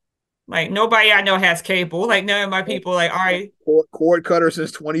know, like nobody I know has cable. Like none of my people, like, all right, cord cutter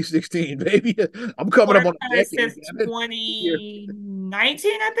since 2016, baby. I'm coming up quarter on a cut decade, since damn it. Here.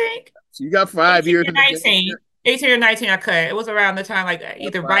 2019, I think. So you got 5 years 18 or in the game 19. here. 18 or 19, I cut. It was around the time, like Got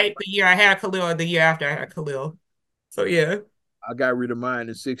either five. right the year I had Khalil or the year after I had Khalil. So yeah, I got rid of mine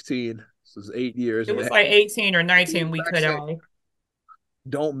in 16. So it's 8 years it and was like 18 or 19 we cut say, out.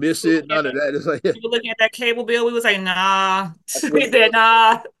 don't miss We were it. looking at None of that, that. It's like we were looking at that cable bill. We was like, nah. that's what We it said, was.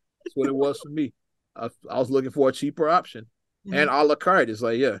 nah. That's what it was for me. I was looking for a cheaper option. And Mhm. a la carte. It's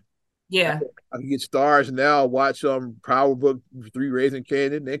like, yeah. I Yeah, I can get stars now, watch Power Book 3 Raising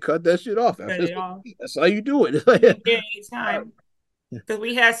Canyon, then cut that shit off. cut it off. That's how you do it. You didn't get any time. Because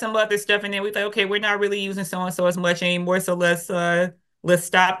we had some other stuff and then we thought, okay, we're not really using so and so as much anymore. So let's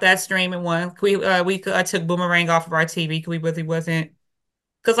stop that streaming one. We took Boomerang off of our TV because we really wasn't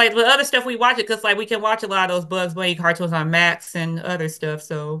because like the other stuff we watch it because like we can watch a lot of those Bugs Bunny cartoons on Max and other stuff.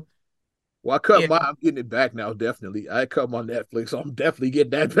 So Well, I cut yeah, my. I'm getting it back now. Definitely, I cut my Netflix. So I'm definitely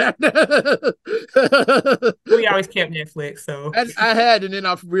getting that back. we always kept Netflix. So I had, and then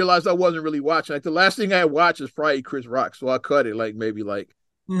I realized I wasn't really watching. Like the last thing I watched is probably Chris Rock, so I cut it. Like maybe like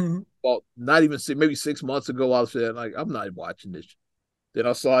mhm. well, not even maybe 6 months ago. I said like I'm not watching this. Then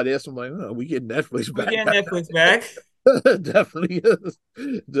I saw this. I'm like, oh, we get Netflix We back. getting Netflix back. Definitely.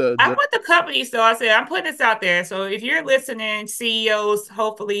 I want the companies though. I said I'm putting this out there. So if you're listening, CEOs,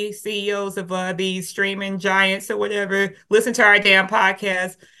 hopefully CEOs of these streaming giants or whatever, listen to our damn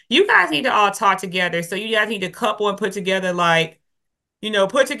podcast. You guys need to all talk together. So you guys need to couple and put together like,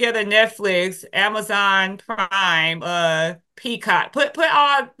 put together Netflix, Amazon Prime, Peacock, put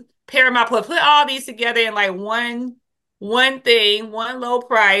all Paramount Plus, put all these together in like one thing, one low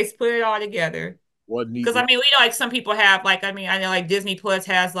price, put it all together. Wasn't Because I even mean, we know like some people have like I mean I know like Disney Plus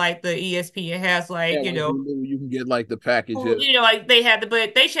has like the ESPN has yeah, like like Hulu, you can get like the package. Yeah, like they have the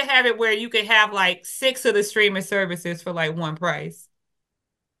but they should have it where you could have like six of the streaming services for like one price.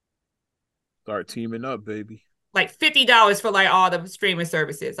 start teaming up, baby. Like $50 for like all the streaming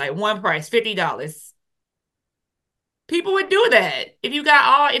services, like one price, $50. People would do that. If you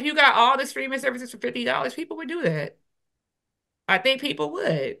got all the streaming services for $50, people would do that. I think people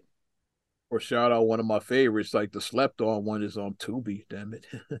would. Or shout out one of my favorites, like the slept on one is on Tubi. Damn it,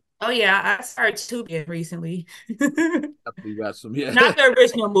 Oh yeah, I started Tubi recently. we got some. Yeah, Not the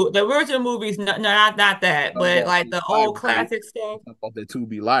original movie. The original movies, not that, talk but about like the the old library. classic stuff. Talk about that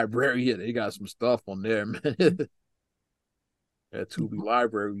Tubi library. Yeah, they got some stuff on there, man. That Tubi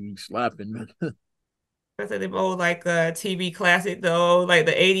library, you slapping, man. That's like the old like TV classic though, like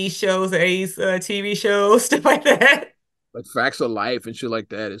the '80s shows, the '80s TV shows, stuff like that. Like Facts of Life and shit like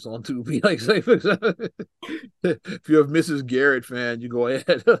that. It's on Tubi. Like, if you're a Mrs. Garrett fan, you go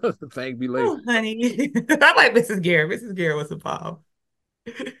ahead. Thank me later. Oh, honey, I like Mrs. Garrett. Mrs. Garrett was a pop.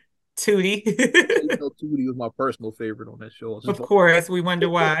 Tootie. You know, Tubi was my personal favorite on that show. Of course, we wonder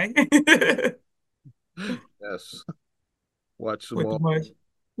why. Yes, watch some With the more. mush,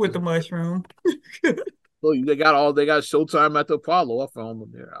 with the mushroom. So they got Showtime at the Apollo. I found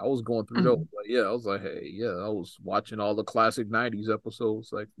them there. I was going through those, but yeah, I was like, hey, yeah, I was watching all the classic '90s episodes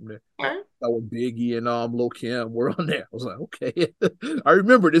like from there. That was Biggie and Lil Kim were on there. I was like, okay. I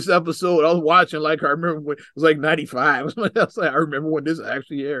remember this episode. I was watching like I remember when it was like '95. I was like, I remember when this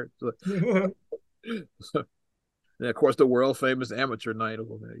actually aired. So, and of course the world famous amateur night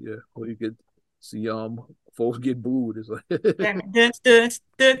over there. Yeah, where you could see folks get booed. It's like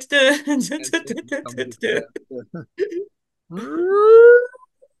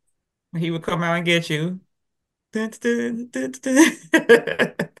He would come out and get you. man,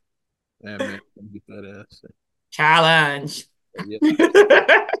 get that ass. Challenge. Yeah.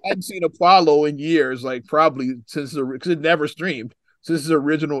 I hadn't seen Apollo in years, like probably since because it never streamed since its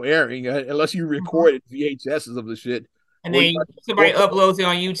original airing, unless you recorded VHSs of the shit, And or, then or somebody uploads it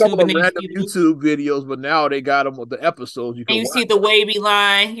on some of YouTube, the and then random YouTube videos. But now they got them with the episodes you can you watch. see the wavy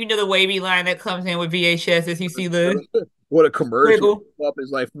line. You know the wavy line that comes in with VHS. You see the What a commercial wiggle, up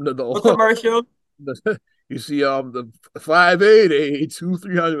is like from a commercial. you see the 588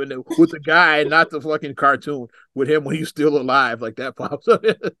 300 with the guy, not the fucking cartoon, with him when he's still alive, like that pops up.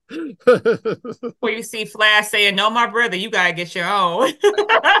 Where you see Flash saying, "No, my brother, you gotta get your own."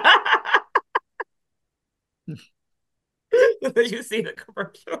 You see the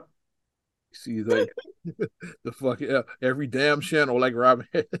commercial. See like the fucking every damn channel, like Robin,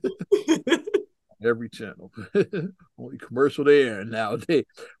 every channnell. Only commercial they air nowadays,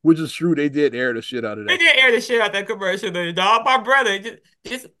 which is true. They did air the shit out of They that. did air the shit out that commercial. The dog, my brother.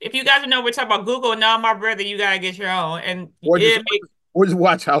 Just if you guys know we're talking about Google, now my brother, you gotta get your own, and Or just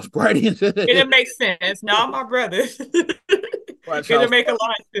watch House Party. it makes sense. Now my brother, Watch it'll House make a Party.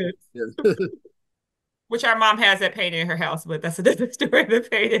 lot of sense. Yeah. Which our mom has that painting in her house, but that's a different story. The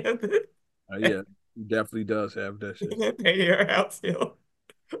painting, Yeah, he definitely does have that shit. that painting in her house still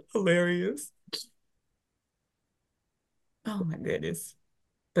hilarious. Oh my goodness!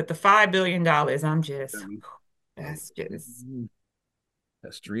 But the $5 billion, I'm just I mean, that's just.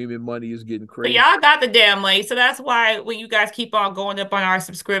 that streaming money is getting But crazy. y'all got the damn late, so that's why when you guys keep on going up on our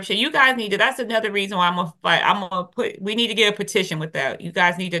subscription, you guys need to. That's another reason why I'm gonna fight. I'm gonna put. We need to get a petition with that. You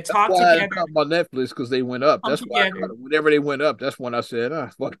guys need to That's talk why I together, caught my Netflix because they went up. come That's why I caught together. it. Whenever they went up, that's when I said,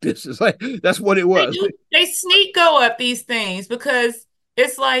 "Ah, fuck this." It's like that's what it They was. do. They sneak go up these things because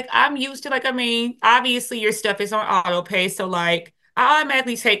it's like I'm used to. Like I mean, obviously your stuff is on auto pay, so like I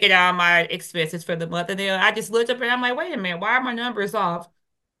automatically take it out of my expenses for the month, and then I just looked up and I'm like, wait a minute, why are my numbers off?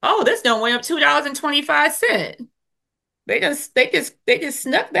 Oh, this don't went up $2.25. They just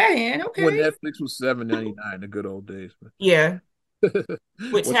snuck that in. When Okay. Netflix was $7.99, the good old days, man. Yeah.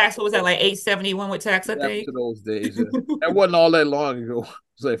 With What tax, what was that like 871 with tax, I happened think. to those days? That wasn't all that long ago.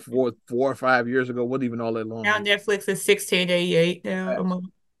 It was like 4 or 5 years ago. Wasn't even all that long Now ago. Netflix is 1688 now a month.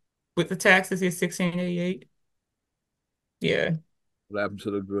 With the taxes is 1688. Yeah. What happened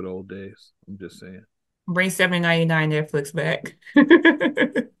to the good old days? I'm just saying. Bring 799 Netflix back.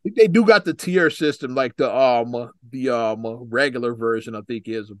 They do got the tier system, like the regular version. I think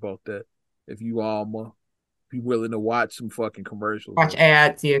is about that. If you be willing to watch some fucking commercials, Watch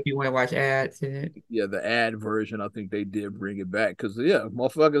ads, yeah, if you want to watch ads in it. yeah, the ad version, I think they did bring it back because yeah,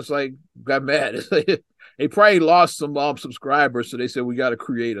 motherfuckers like got mad. They probably lost some subscribers, so they said we got to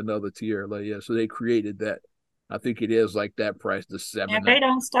create another tier. Like yeah, so they created that. I think it is like that price, the And if seven. they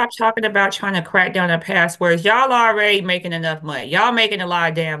don't stop talking about trying to crack down on passwords, y'all already making enough money. Y'all making a lot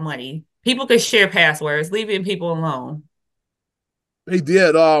of damn money. People can share passwords, leaving people alone. They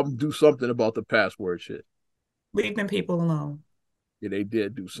did do something about the password shit. Leaving people alone. Yeah, they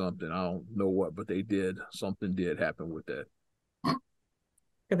did do something. I don't know what, but they did. Something did happen with that.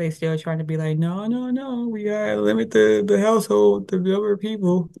 Because they still trying to be like, no, no, no, we gotta limit the household to the other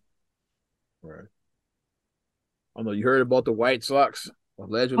people. Right. I don't know. You heard about the White Sox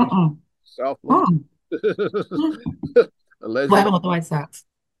allegedly Uh-uh. South Loop. Uh-uh. What Allegedly, happened with the White Sox?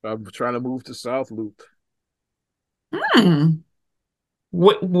 I'm trying to move to South Loop. Hmm.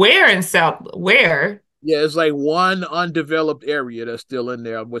 Where in South? Where? Yeah, it's like one undeveloped area that's still in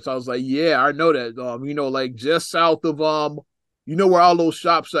there, which I was like, yeah, I know that. Like just south of where all those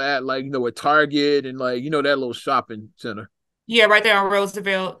shops are at, like where Target and like that little shopping center. Yeah, right there on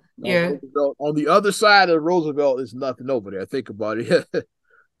Roosevelt. On Yeah. Roosevelt, on the other side of Roosevelt is nothing over there. Think about it.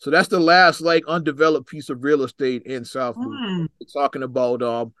 So that's the last like undeveloped piece of real estate in South Loop. Hmm. We're talking about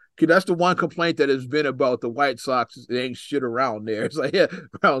 'cause that's the one complaint that has been about the White Sox. There ain't shit around there. It's like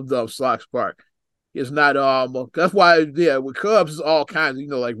around Sox Park. It's not that's why with Cubs it's all kinds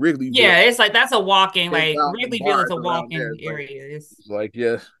of like Wrigleyville. Yeah, it's like that's a walking, Ten like thousand Wrigleyville is bars a around there. walking area. It's like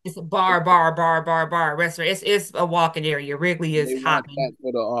yeah. It's a bar, restaurant. It's a walking area. Wrigley And is they want hopping. that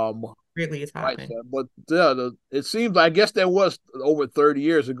for the Wrigley is White hopping. Sox. But it seems I guess that was over 30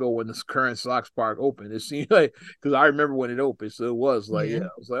 years ago when this current Sox Park opened. It seemed like because I remember when it opened, so it was like yeah, Yeah. I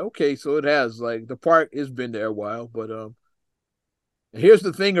was like okay, so it has like the park has been there a while, but here's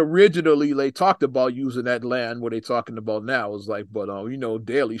the thing: originally they talked about using that land. What they talking about now is like, but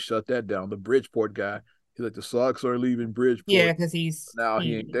Daly shut that down. The Bridgeport guy, he's like the Sox are leaving Yeah, Bridgeport. because he's Now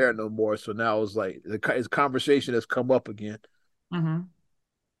he ain't he. there no more. So now it's like his conversation has come up again. Mhm.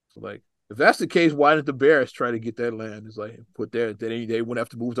 So like, if that's the case, why didn't the Bears try to get that land? It's like put there, they wouldn't have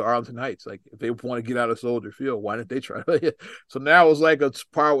to move to Arlington Heights. Like if they want to get out of Soldier Field, why didn't they try? So now it's like a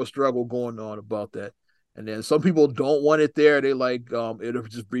power struggle going on about that. And then some people don't want it there. They like it'll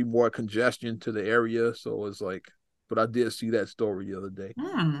just bring more congestion to the area. So it's like, but I did see that story the other day.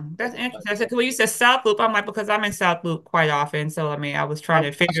 That's interesting. I said, when you said South Loop, I'm like, because I'm in South Loop quite often. So I mean, I was I, trying to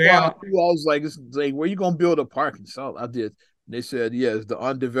I figure saw it out. too. I was like, it's like, where you gonna build a parking south? I did. And they said, yeah, it's the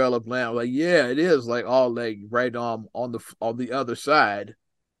undeveloped land. I'm like, yeah, it is like all like right on the other side,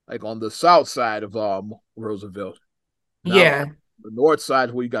 like on the south side of Roosevelt. Not Yeah, the north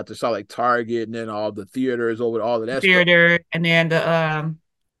side where you got the south like Target and then all the theaters over all of that stuff. theater, and then the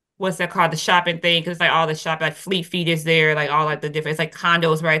what's that called? The shopping thing, because like all the shop, like Fleet Feet is there, like all like the different. It's like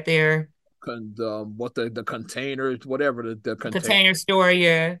condos right there. What the containers, whatever the The container, Container Store,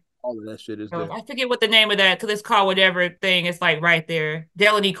 yeah. all of that shit is So there. I forget what the name of that because it's called whatever thing. It's like right there.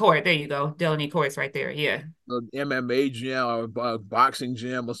 Delany Court. There you go. Delany Court's right there. Yeah. The MMA gym or boxing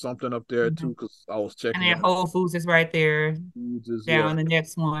gym or something up there too, Mhm. because I was And checking then on Whole Foods is right there yeah. down the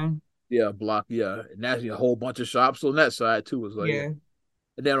next one. Yeah, block. Yeah, and that's a whole bunch of shops on that side too. It's like yeah, Yeah.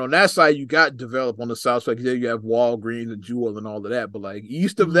 and then on that side you got developed on the south side. There you have Walgreens and Jewel and all of that. But like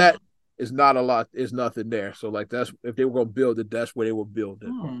east of Mhm. that is not a lot. Is nothing there. So like that's if they were gonna build it, that's where they would build it.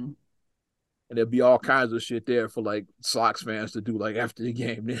 Hmm. And there'd be all kinds of shit there for like Sox fans to do like after the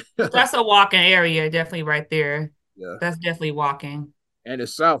game. That's a walking area, definitely right there. Yeah, That's definitely walking. and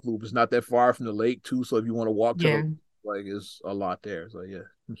it's South Loop. It's not that far from the lake too. So if you want to walk to the Yeah. like, it's a lot there. So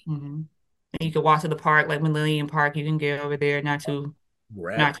yeah, Hmm. And you can walk to the park, like Millennium Park. You can get over there, Grant not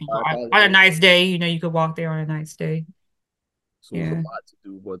too Park, far. all of On a that. nice day, you could walk there on a nice day. So it was a Yeah. lot to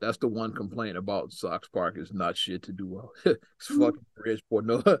do, but that's the one complaint about Sox Park is not shit to do well. It's fucking Bridgeport.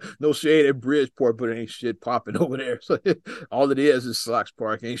 No, no shade at Bridgeport, but it ain't shit popping over there. So all it is Sox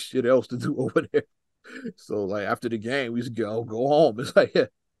Park. Ain't shit else to do over there. So like after the game, we just go home. It's like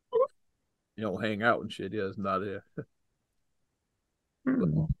hang out and shit. Yeah, it's not there. But,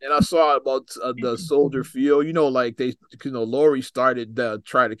 Hmm. and I saw about the Soldier Interesting. Field. Like they, Lori started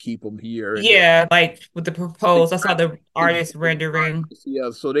try to keep them here, and Yeah, like with the they proposed, I saw the they artist rendering.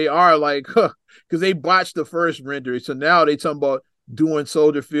 yeah, so they are like, because they botched the first rendering, so now they talking about doing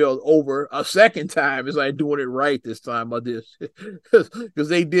Soldier Field over a second time. It's like doing it right this time. I did because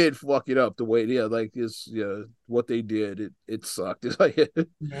they did fuck it up the way like it's what they did. It sucked. It's like it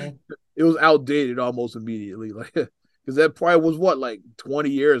Yeah. was outdated almost immediately. Like because that probably was what like 20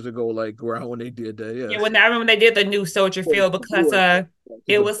 years ago, like around when they did that. Yeah, Yes, when I remember they did the new Soldier Field because because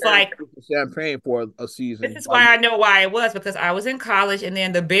it the was Bears like took the champagne for a this season. is why I know why it was because I was in college and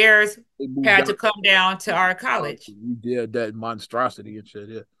then the Bears They moved had to down. come down to our college. We did that monstrosity and shit.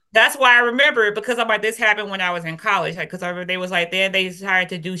 Yeah. That's why I remember it because I'm like this happened when I was in college. Like, because I remember they was like then they decided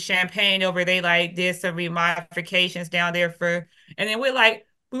to do champagne over. They like did some remodifications down there for, and then we're like,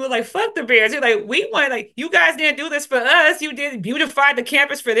 We were like, fuck the Bears. You're like, we want like you guys didn't do this for us. You didn't beautify the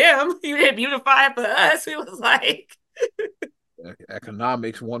campus for them. You didn't beautify it for us. We was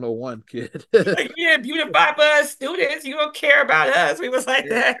Economics 101, kid. like you didn't beautify for us students. You don't care about us. We was like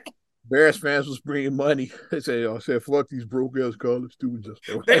that. Bears fans was bringing money. They say, "I said fuck these broke ass college students."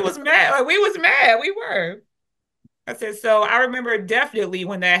 They was mad. Like we was mad. We were. I said, so I remember definitely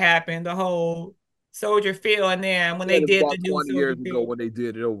when that happened, the whole Soldier Field, and then when Yeah, they it was did about the new 20 Soldier years ago Field. when they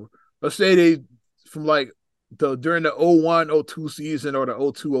did it over. Let's say they from like during the 01-02 season or the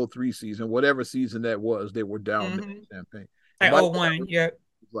 02-03 season, whatever season that was, they were down there Mm-hmm. in Champaign. It Like might oh have one, yep.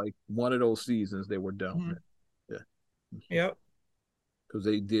 been like one of those seasons they were down Mm-hmm. there. Yeah. Yep. Because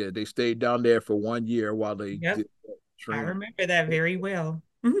they did. They stayed down there for 1 year while they Yep. did I training. remember that very well.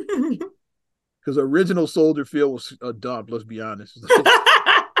 Because original Soldier Field was a dump, let's be honest.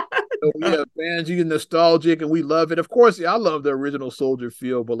 Oh yeah, fans, you get nostalgic and we love it. Of course, yeah, I love the original Soldier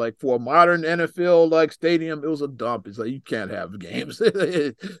Field, but like for a modern NFL like stadium, it was a dump. It's like you can't have games.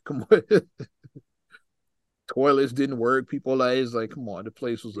 Come on, toilets didn't work. People like it's like, come on, the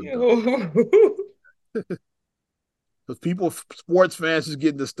place was a dump. Because people, sports fans, is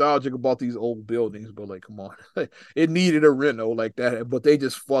getting nostalgic about these old buildings, but like, come on, it needed a reno like that, but they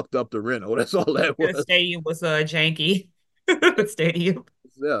just fucked up the reno. That's all that The was. stadium was janky. The stadium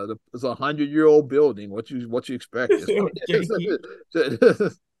Yeah, it's 100-year-old building. What you expect? It's, it was janky.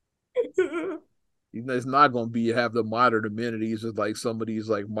 it's not going to be have the modern amenities as like some of these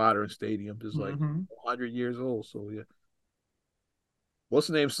like modern stadiums. It's like Hmm. 100 years old. So yeah, what's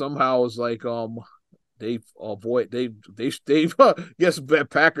the name? Somehow is like they've avoid they've guess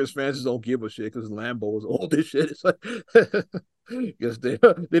Packers fans don't give a shit because Lambeau is old as shit. It's like guess they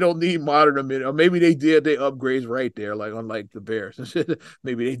don't need modern amenities. Or maybe they did they upgrades right there, like unlike the Bears.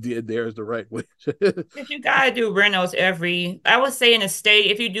 Maybe they did theirs the right way. If you gotta do renos I would say in a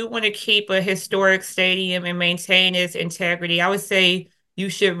state, if you do want to keep a historic stadium and maintain its integrity, I would say you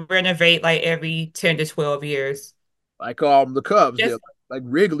should renovate like every 10 to 12 years. Like the Cubs, yeah, Just like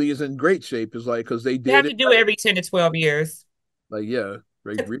Wrigley is in great shape. It's like because they you did have it to do right. it every 10 to 12 years. Like yeah,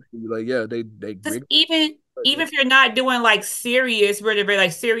 like Wrigley, like yeah, they Because Wrigley, even yeah. if you're not doing like serious renovate,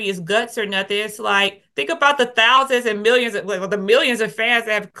 like serious guts or nothing, it's like think about the thousands and millions of like the millions of fans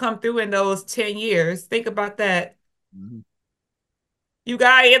that have come through in those 10 years. Think about that. Mm-hmm. You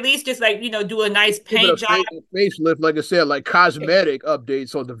gotta at least just like, do a nice Give it paint job, a facelift, like I said, like cosmetic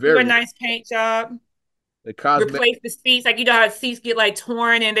updates on the do a very nice paint job. the cosmetic. Replace the seats. Like, how seats get like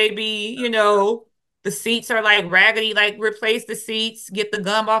torn and they be, the seats are like raggedy. Like, replace the seats, get the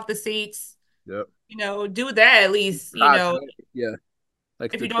gum off the seats, Yep. do that at least, Cosmetic, yeah.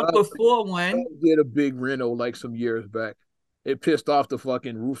 Like if the you don't do a full one. Cubs did a big reno like some years back. It pissed off the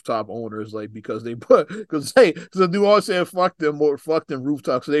fucking rooftop owners, like because they put because hey, so New Orleans said fuck them or fuck them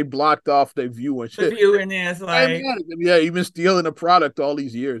rooftops, so they blocked off their view and The shit. view in there is I'm like, mad at them. Yeah, even stealing a product all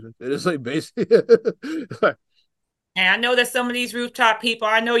these years. It's like basically and I know that some of these rooftop people,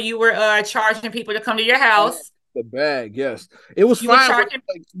 I know you were charging people to come to your bag, house. the bag, yes. It was You were fine when it charging,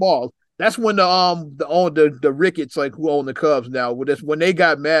 was like small. That's when the Ricketts like who own the Cubs now. When they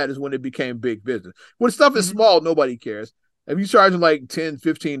got mad is when it became big business. When stuff is mhm, small, nobody cares. If you charging like $10,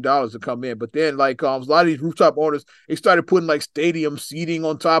 $15 to come in, but then like a lot of these rooftop owners they started putting like stadium seating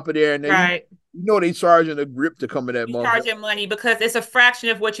on top of there, and then right. you know they charging a grip to come in that You motherfucker. charging money because it's a fraction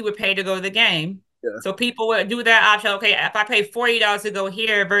of what you would pay to go to the game. Yeah, So people would do that option. Okay, if I pay $40 to go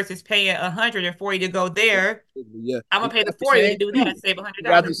here versus paying 140 to go there, yeah. I'm You gonna pay the got the 40 to same do that, view. save a hundred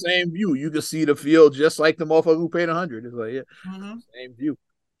You got the dollars. same view. You can see the field just like the motherfucker who paid 100. It's like yeah, Mm-hmm. same view.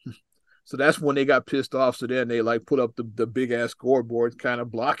 So that's when they got pissed off. So then they like put up the big ass scoreboards, kind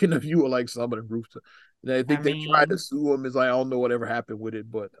of blocking the view of like some of the roofs. And I I think they tried to mean, sue him. It's like I don't know whatever happened with it,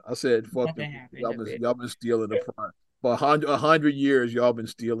 but I said fuck them. nothing happened of it. Y'all been stealing the product for 100 years. Y'all been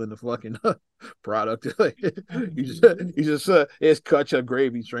stealing the fucking product. It's cut your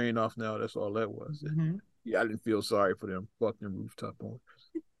gravy train off now. That's all that was. Mm-hmm. Yeah, I didn't feel sorry for them fucking rooftop on.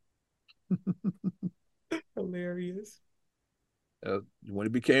 Hilarious. When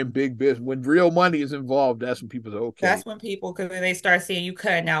it became big business, when real money is involved, that's when people say, okay, That's when people, because they start seeing you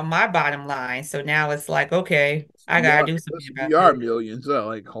cutting out my bottom line. So now it's like, okay, I we gotta are do something about we are this. millions,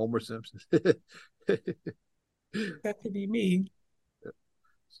 like Homer Simpson. That could be me.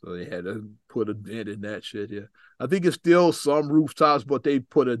 So they had to put a dent in that shit. Yeah, I think it's still some rooftops, but they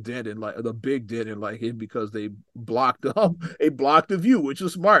put a dent in like the big dent in like it because they blocked the view, which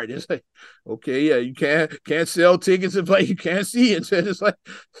is smart. It's like okay, yeah, you can't sell tickets if like you can't see it. It's like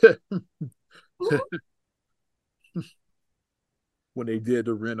when they did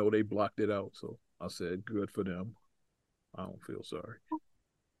the reno, they blocked it out. So I said, good for them. I don't feel sorry.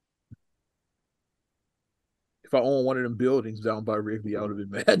 If I own one of them buildings down by Wrigley, I would have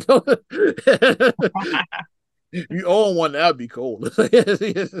been mad. You own one, that'd be cool.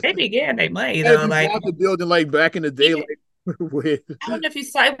 They be getting their money And if though. you Like bought the building like back in the day, even like with I don't know if you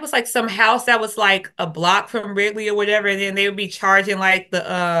saw it was like some house that was like a block from Wrigley or whatever, and then they would be charging like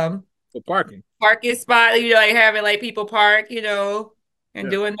the for parking. parking spot, like having like people park, and Yeah.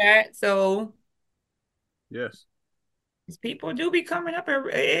 doing that. So Yes. people do be coming up and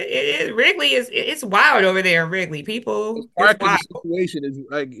Wrigley it's wild over there in Wrigley. This People, it's parking wild. situation is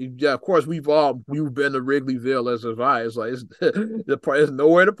like, yeah, of course we've been to Wrigleyville as of I. It's like there's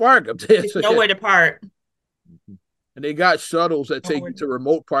nowhere to park up there. It's nowhere to park. And they got shuttles that take Nowhere you to- to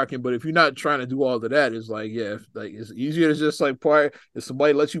remote parking, but if you're not trying to do all of that, it's like, yeah, like it's easier to just like park. If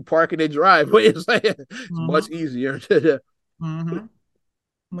somebody lets you park in their driveway, it's like it's much Mhm. easier. Mhm.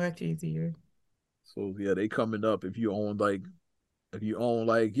 Much easier. So yeah, they coming up if you own like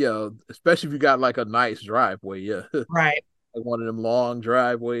yeah, especially if you got like a nice driveway, yeah. Right. Like one of them long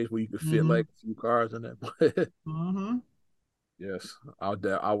driveways where you could fit like Mhm. a few cars in that. Mhm. Yes,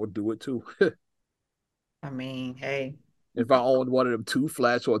 I would do it too. I mean, hey. If I owned one of them two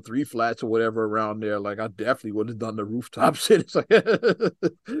flats or three flats or whatever around there, like I definitely would have done the rooftop shit. It's like I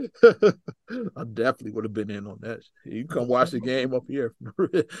definitely would have been in on that. You come watch the game up here.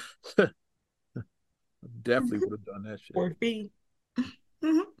 Definitely would have done that shit. For fee.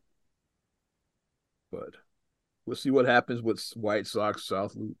 Mhm. But we'll see what happens with White Sox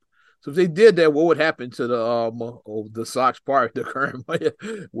South Loop. So if they did that, what would happen to the Sox Park, the current one?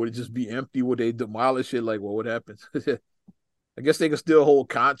 Would it just be empty? Would they demolish it? Like what would happen? I guess they can still hold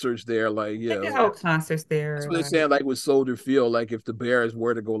concerts there. Like They yeah, can hold concerts that's there, what they're like saying. Like with Soldier Field, like if the Bears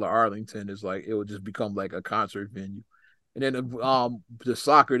were to go to Arlington, it's like it would just become like a concert venue. And then the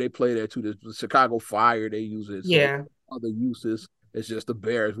soccer they play there too. The Chicago Fire they use it. So yeah. other uses. It's just the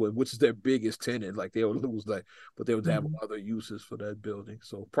Bears, which is their biggest tenant. Like they would lose that, but they would have Mhm. other uses for that building.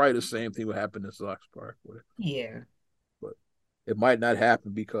 So probably the same thing would happen in Sox Park. Yeah. But it might not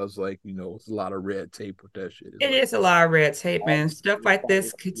happen because like it's a lot of red tape with that shit. It's It like is a lot of red tape, all and stuff like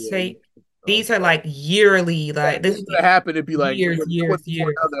this could yeah, take, these are like yearly, yeah, like if this it would were to be happen, it'd be like years, it would years, be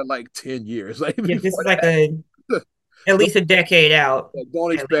for years. another like 10 years. Like Yeah, this before is like that, at don't, least a decade out, don't at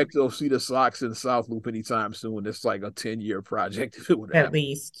least. expect to see the Sox in South Loop anytime soon. It's like a 10-year project if it would At happen.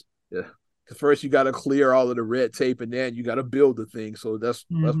 least. Yeah. Because first you got to clear all of the red tape, and then you got to build the thing. So that's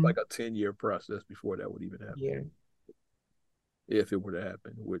Hmm. like a 10-year process before that would even happen, Yeah. if it were to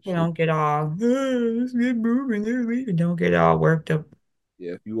happen. They Which, don't get all, let's get moving, they're leaving. Don't get all worked up.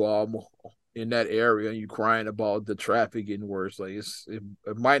 yeah, if you are in that area and you crying about the traffic getting worse, like it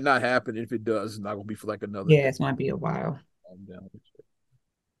might not happen. If it does, it's not gonna be for like another Yeah, day. it's gonna be a while. Down.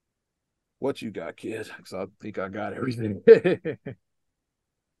 What you got, kid? Because I think I got everything.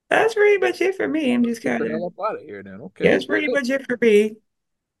 That's pretty much it for me. I'm just Get kind the of, hell up out of here, then. yeah, Okay. that's pretty much it for me.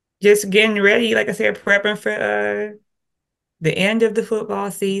 Just getting ready, like I said, prepping for the end of the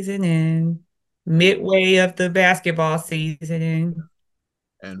football season and Yeah. midway of the basketball season and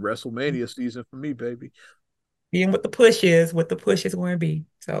And WrestleMania season for me, baby. being what the push is going to be.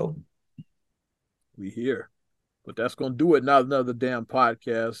 So, We here. But that's gonna do it. Not another damn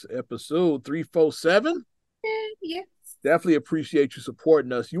podcast. Episode 347. yeah. Definitely appreciate you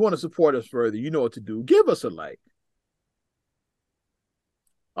supporting us. You want to support us further, you know what to do. Give us a like.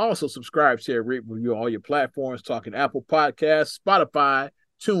 Also, subscribe, share, rate, review on all your platforms, talking Apple Podcasts, Spotify,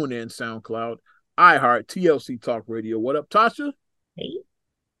 TuneIn, SoundCloud, iHeart, TLC Talk Radio. What up, Tasha? Hey,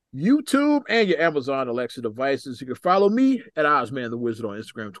 YouTube, and your Amazon Alexa devices. You can follow me at Ozman the Wizard on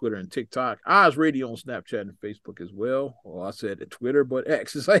Instagram, Twitter, and TikTok. Oz Radio on Snapchat and Facebook as well. Well, I said at Twitter, but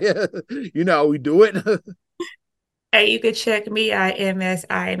X is like, you know how we do it. hey, you can check me at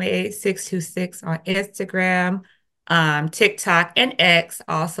MSIMA626 on Instagram, TikTok, and X.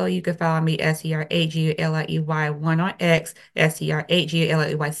 Also, you can follow me SERAGLIEY1 on X,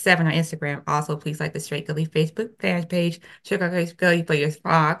 SERAGLIEY7 on Instagram. Also, please like the Straight Gully Facebook fan page. Check out Straight Gully for your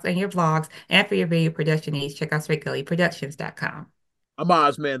vlogs and and for your video production needs. Check out StraightGullyProductions.com. I'm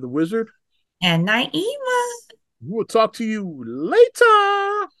Ozman the Wizard. And Naima. We'll talk to you later.